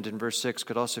and in verse 6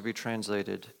 could also be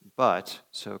translated but,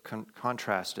 so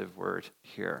contrastive word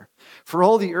here. For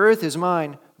all the earth is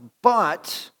mine,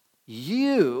 but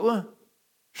you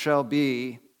shall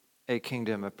be a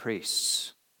kingdom of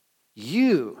priests.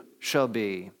 You shall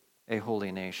be a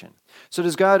holy nation. So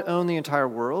does God own the entire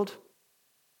world?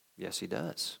 Yes, he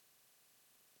does.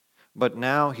 But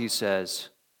now he says,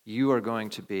 you are going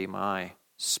to be my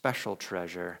special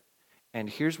treasure. And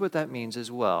here's what that means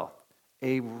as well.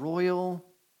 A royal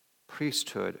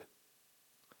priesthood.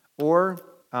 Or,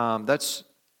 that's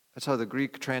how the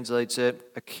Greek translates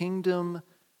it, a kingdom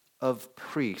of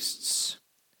priests.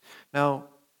 Now,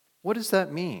 what does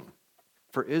that mean?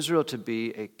 For Israel to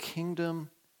be a kingdom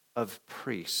of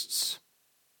priests.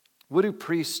 What do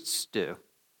priests do?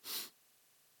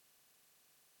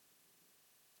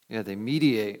 Yeah, they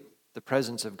mediate the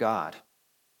presence of God.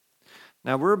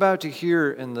 Now, we're about to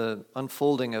hear in the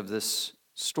unfolding of this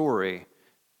story,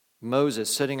 Moses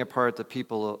setting apart the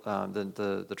people,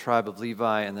 the tribe of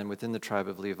Levi, and then within the tribe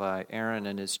of Levi, Aaron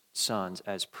and his sons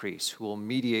as priests who will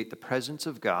mediate the presence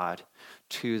of God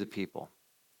to the people.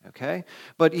 Okay?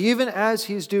 But even as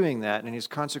he's doing that, and he's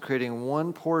consecrating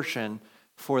one portion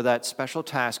for that special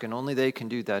task, and only they can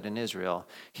do that in Israel,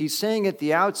 he's saying at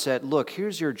the outset, look,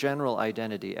 here's your general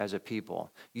identity as a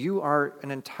people. You are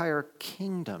an entire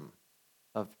kingdom.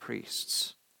 of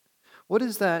priests. What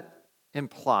does that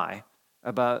imply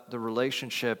about the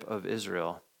relationship of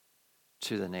Israel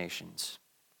to the nations?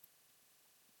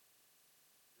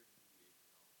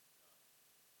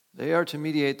 They are to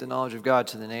mediate the knowledge of God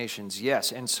to the nations,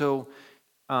 yes. And so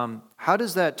how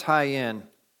does that tie in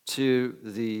to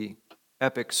the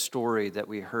epic story that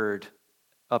we heard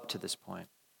up to this point?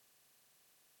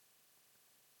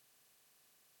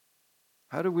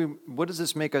 What does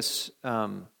this make us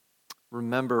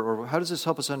remember, or how does this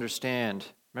help us understand?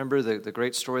 Remember the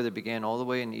great story that began all the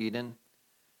way in Eden?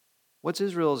 What's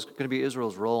going to be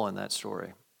Israel's role in that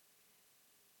story?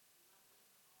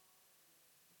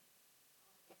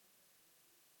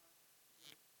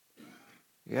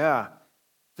 Yeah.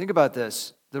 Think about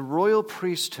this. The royal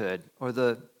priesthood, or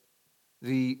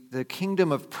the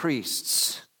kingdom of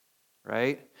priests,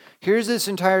 right? Here's this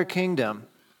entire kingdom.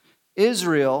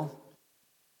 Israel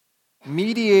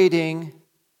mediating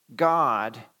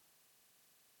God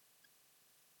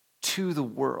to the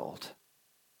world,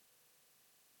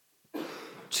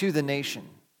 to the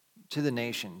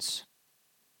nations.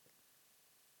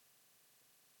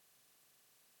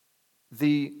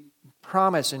 The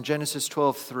promise in Genesis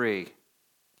 12:3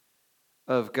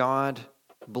 of God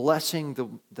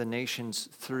blessing the nations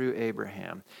through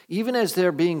Abraham, even as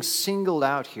they're being singled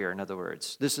out here, in other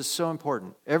words, this is so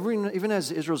important. Even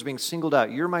as Israel's being singled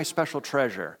out, you're my special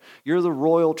treasure. You're the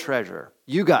royal treasure.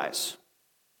 You guys,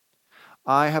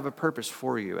 I have a purpose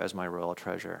for you as my royal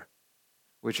treasure,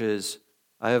 which is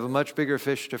I have a much bigger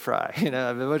fish to fry. I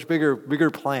have a much bigger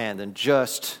plan than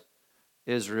just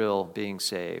Israel being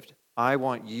saved. I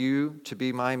want you to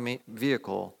be my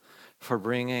vehicle for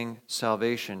bringing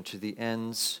salvation to the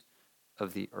ends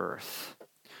of the earth.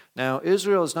 Now,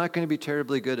 Israel is not going to be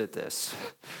terribly good at this,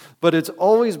 but it's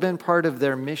always been part of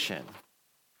their mission.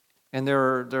 And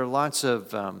there are lots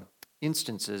of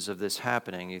instances of this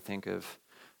happening. You think of,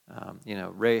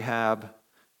 Rahab.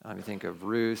 You think of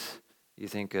Ruth. You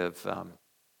think of,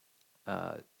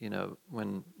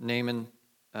 when Naaman,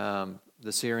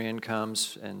 the Syrian,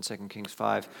 comes in 2 Kings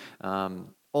 5.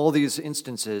 All these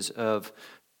instances of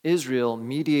Israel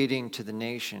mediating to the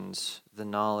nations the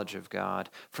knowledge of God.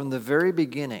 From the very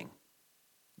beginning,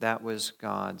 that was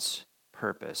God's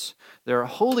purpose. They're a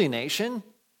holy nation,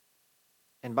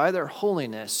 and by their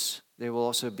holiness, they will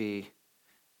also be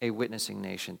a witnessing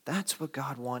nation. That's what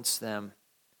God wants them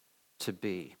to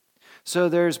be. So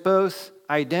there's both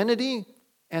identity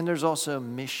and there's also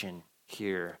mission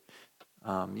here.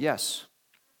 Yes?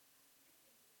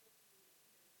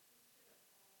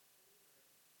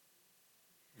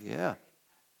 Yeah.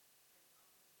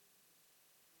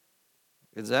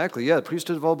 Exactly. Yeah, the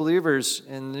priesthood of all believers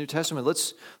in the New Testament.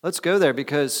 Let's go there,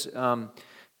 because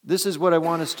this is what I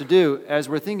want us to do as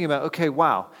we're thinking about, okay,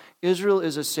 wow, Israel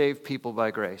is a saved people by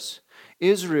grace.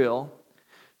 Israel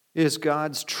is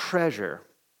God's treasure.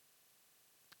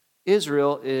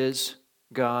 Israel is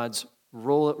God's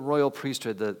royal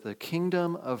priesthood, the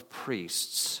kingdom of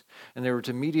priests. And they were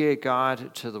to mediate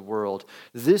God to the world.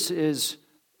 This is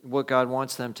what God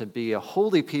wants them to be, a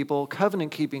holy people,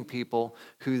 covenant-keeping people,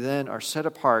 who then are set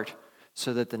apart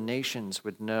so that the nations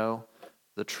would know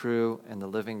the true and the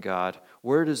living God.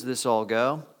 Where does this all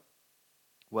go?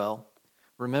 Well,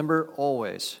 remember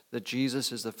always that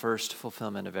Jesus is the first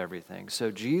fulfillment of everything.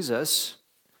 So Jesus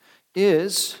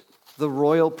is the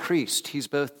royal priest. He's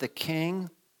both the king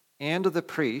and the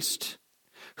priest,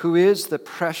 who is the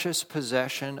precious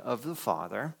possession of the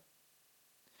Father.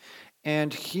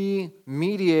 And he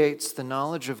mediates the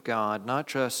knowledge of God, not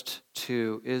just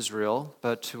to Israel,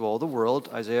 but to all the world.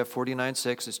 Isaiah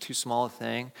 49:6 is too small a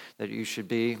thing that you should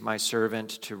be my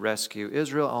servant to rescue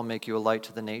Israel. I'll make you a light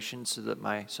to the nations so that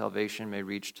my salvation may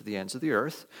reach to the ends of the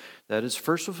earth. That is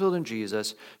first fulfilled in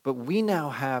Jesus. But we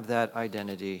now have that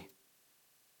identity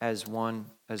as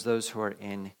those who are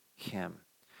in him.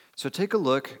 So take a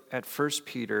look at 1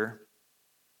 Peter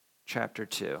chapter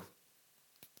 2.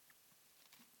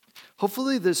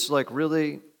 Hopefully this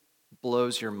really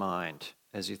blows your mind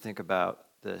as you think about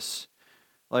this.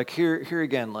 Here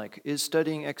again, is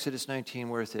studying Exodus 19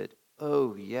 worth it?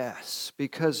 Oh, yes.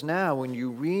 Because now when you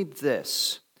read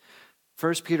this,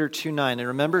 1 Peter 2:9, and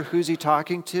remember who's he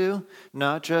talking to?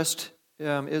 Not just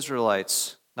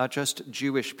Israelites, not just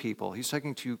Jewish people. He's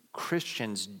talking to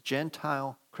Christians,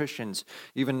 Gentile Christians.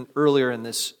 Even earlier in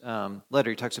this letter,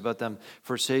 he talks about them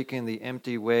forsaking the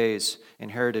empty ways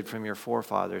inherited from your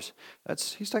forefathers.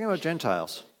 He's talking about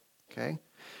Gentiles. Okay?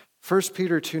 1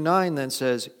 Peter 2:9 then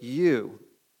says, you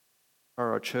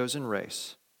are a chosen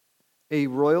race, a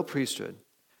royal priesthood,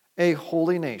 a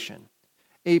holy nation,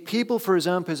 a people for his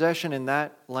own possession. In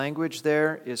that language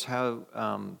there is how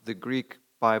the Greek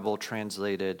Bible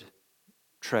translated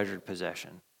treasured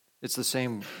possession. It's the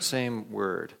same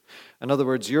word. In other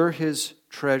words, you're his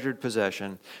treasured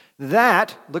possession.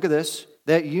 That, look at this,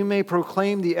 that you may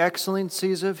proclaim the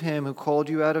excellencies of him who called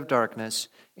you out of darkness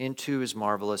into his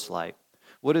marvelous light.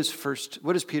 What is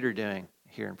Peter doing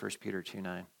here in 1 Peter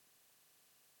 2:9?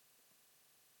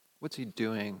 What's he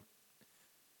doing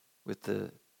with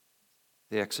the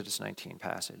Exodus 19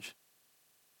 passage?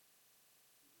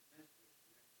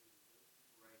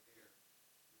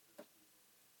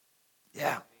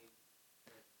 Yeah.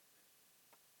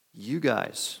 You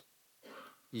guys,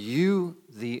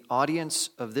 the audience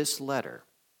of this letter,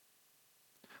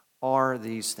 are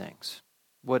these things.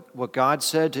 What God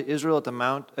said to Israel at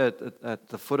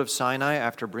the foot of Sinai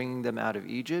after bringing them out of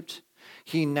Egypt,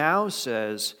 he now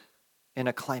says in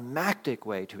a climactic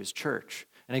way to his church.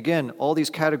 And again, all these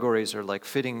categories are like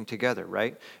fitting together,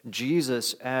 right?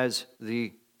 Jesus as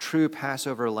the true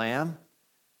Passover lamb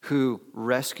who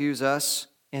rescues us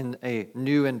in a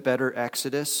new and better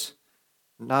Exodus,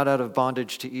 not out of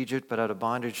bondage to Egypt, but out of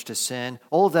bondage to sin.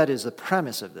 All of that is the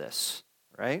premise of this,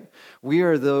 right? We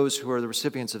are those who are the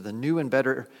recipients of the new and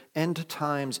better end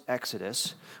times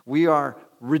Exodus. We are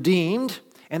redeemed,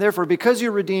 and therefore, because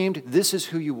you're redeemed, this is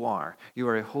who you are. You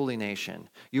are a holy nation.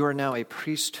 You are now a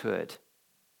priesthood.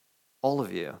 All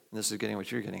of you, and this is getting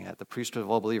what you're getting at, the priesthood of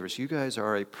all believers. You guys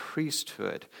are a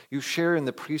priesthood. You share in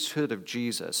the priesthood of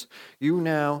Jesus. You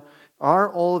now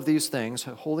are all of these things,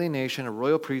 a holy nation, a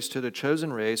royal priesthood, a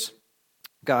chosen race,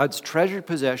 God's treasured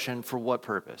possession for what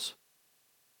purpose?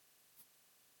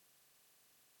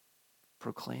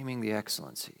 Proclaiming the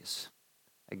excellencies.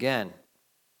 Again,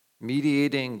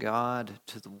 mediating God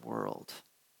to the world,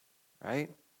 right?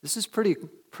 This is pretty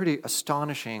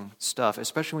astonishing stuff,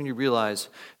 especially when you realize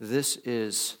this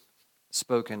is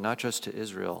spoken not just to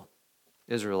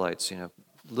Israelites,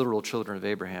 literal children of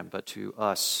Abraham, but to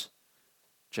us,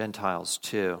 Gentiles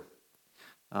too.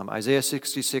 Isaiah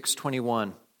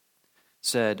 66:21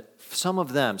 said, some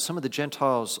of the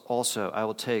Gentiles also I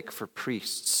will take for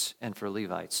priests and for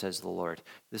Levites, says the Lord.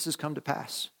 This has come to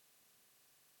pass.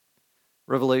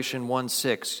 Revelation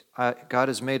 1:6, God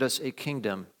has made us a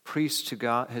kingdom, priests to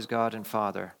God, his God and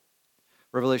Father.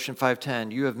 Revelation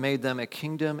 5:10, you have made them a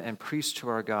kingdom and priests to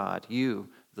our God, you,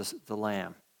 the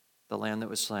Lamb that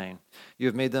was slain. You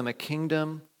have made them a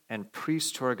kingdom and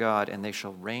priests to our God, and they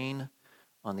shall reign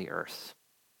on the earth.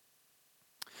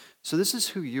 So this is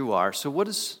who you are. So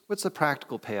what's the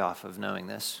practical payoff of knowing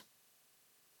this?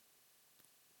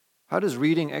 How does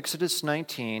reading Exodus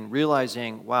 19,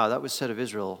 realizing, wow, that was said of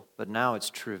Israel, but now it's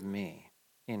true of me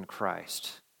in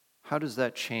Christ, how does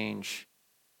that change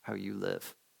how you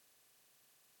live?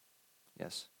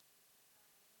 Yes?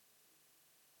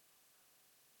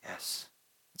 Yes.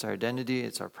 It's our identity,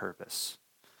 it's our purpose.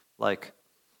 Like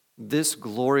this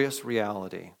glorious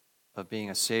reality of being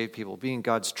a saved people, being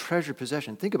God's treasured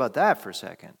possession. Think about that for a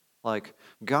second. Like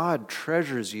God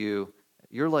treasures you.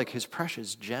 You're like his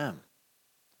precious gem,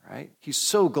 right? He's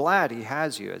so glad he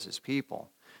has you as his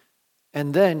people.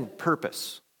 And then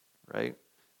purpose, right?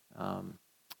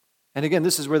 And again,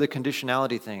 this is where the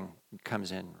conditionality thing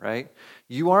comes in, right?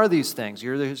 You are these things.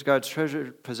 You're God's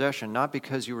treasured possession, not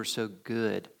because you were so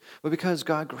good, but because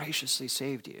God graciously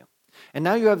saved you. And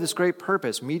now you have this great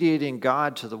purpose, mediating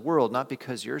God to the world, not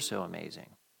because you're so amazing,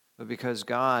 but because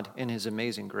God, in his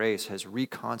amazing grace, has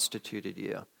reconstituted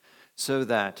you so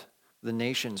that the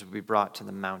nations will be brought to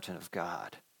the mountain of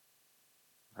God,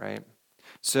 right?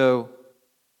 So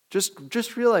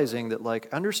just realizing that,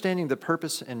 like, understanding the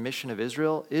purpose and mission of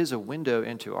Israel is a window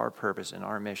into our purpose and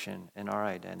our mission and our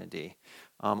identity.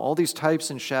 All these types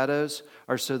and shadows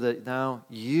are so that now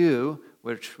you,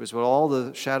 which was what all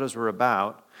the shadows were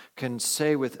about, can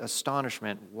say with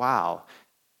astonishment, wow,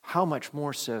 how much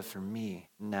more so for me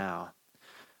now.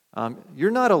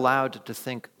 You're not allowed to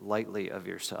think lightly of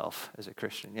yourself as a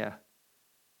Christian, yeah.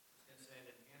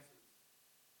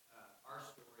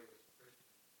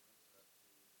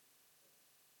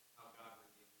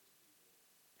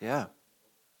 Yeah.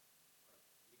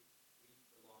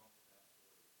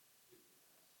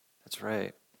 That's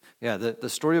right. Yeah, the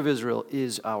story of Israel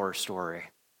is our story.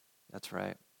 That's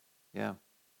right. Yeah.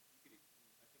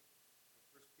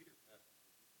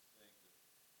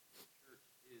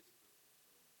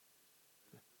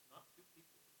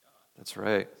 That's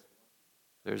right.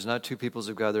 There's not two peoples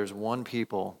of God, there's one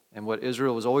people. And what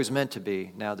Israel was always meant to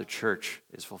be, now the church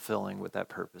is fulfilling what that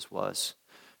purpose was.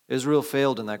 Israel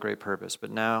failed in that great purpose,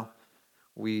 but now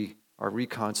we are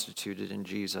reconstituted in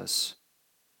Jesus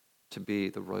to be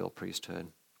the royal priesthood.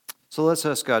 So let's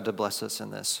ask God to bless us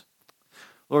in this.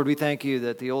 Lord, we thank you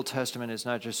that the Old Testament is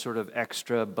not just sort of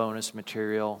extra bonus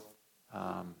material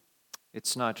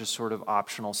It's not just sort of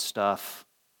optional stuff,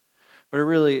 but it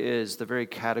really is the very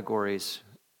categories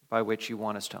by which you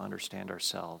want us to understand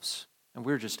ourselves. And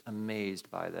we're just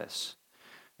amazed by this.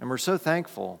 And we're so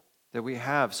thankful that we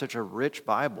have such a rich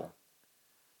Bible,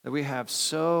 that we have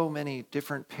so many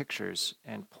different pictures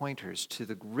and pointers to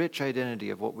the rich identity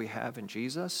of what we have in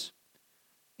Jesus,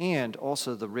 and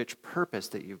also the rich purpose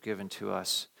that you've given to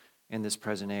us in this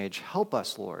present age. Help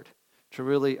us, Lord, to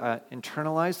really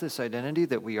internalize this identity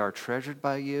that we are treasured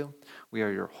by you, we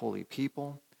are your holy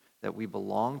people, that we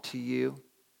belong to you,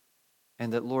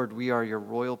 and that, Lord, we are your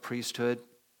royal priesthood.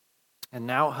 And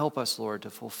now help us, Lord, to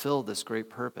fulfill this great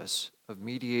purpose of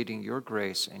mediating your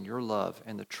grace and your love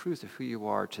and the truth of who you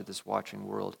are to this watching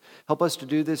world. Help us to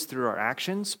do this through our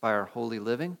actions, by our holy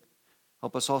living.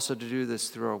 Help us also to do this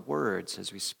through our words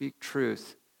as we speak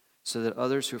truth, so that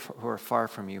others who are far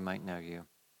from you might know you.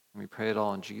 And we pray it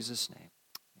all in Jesus' name.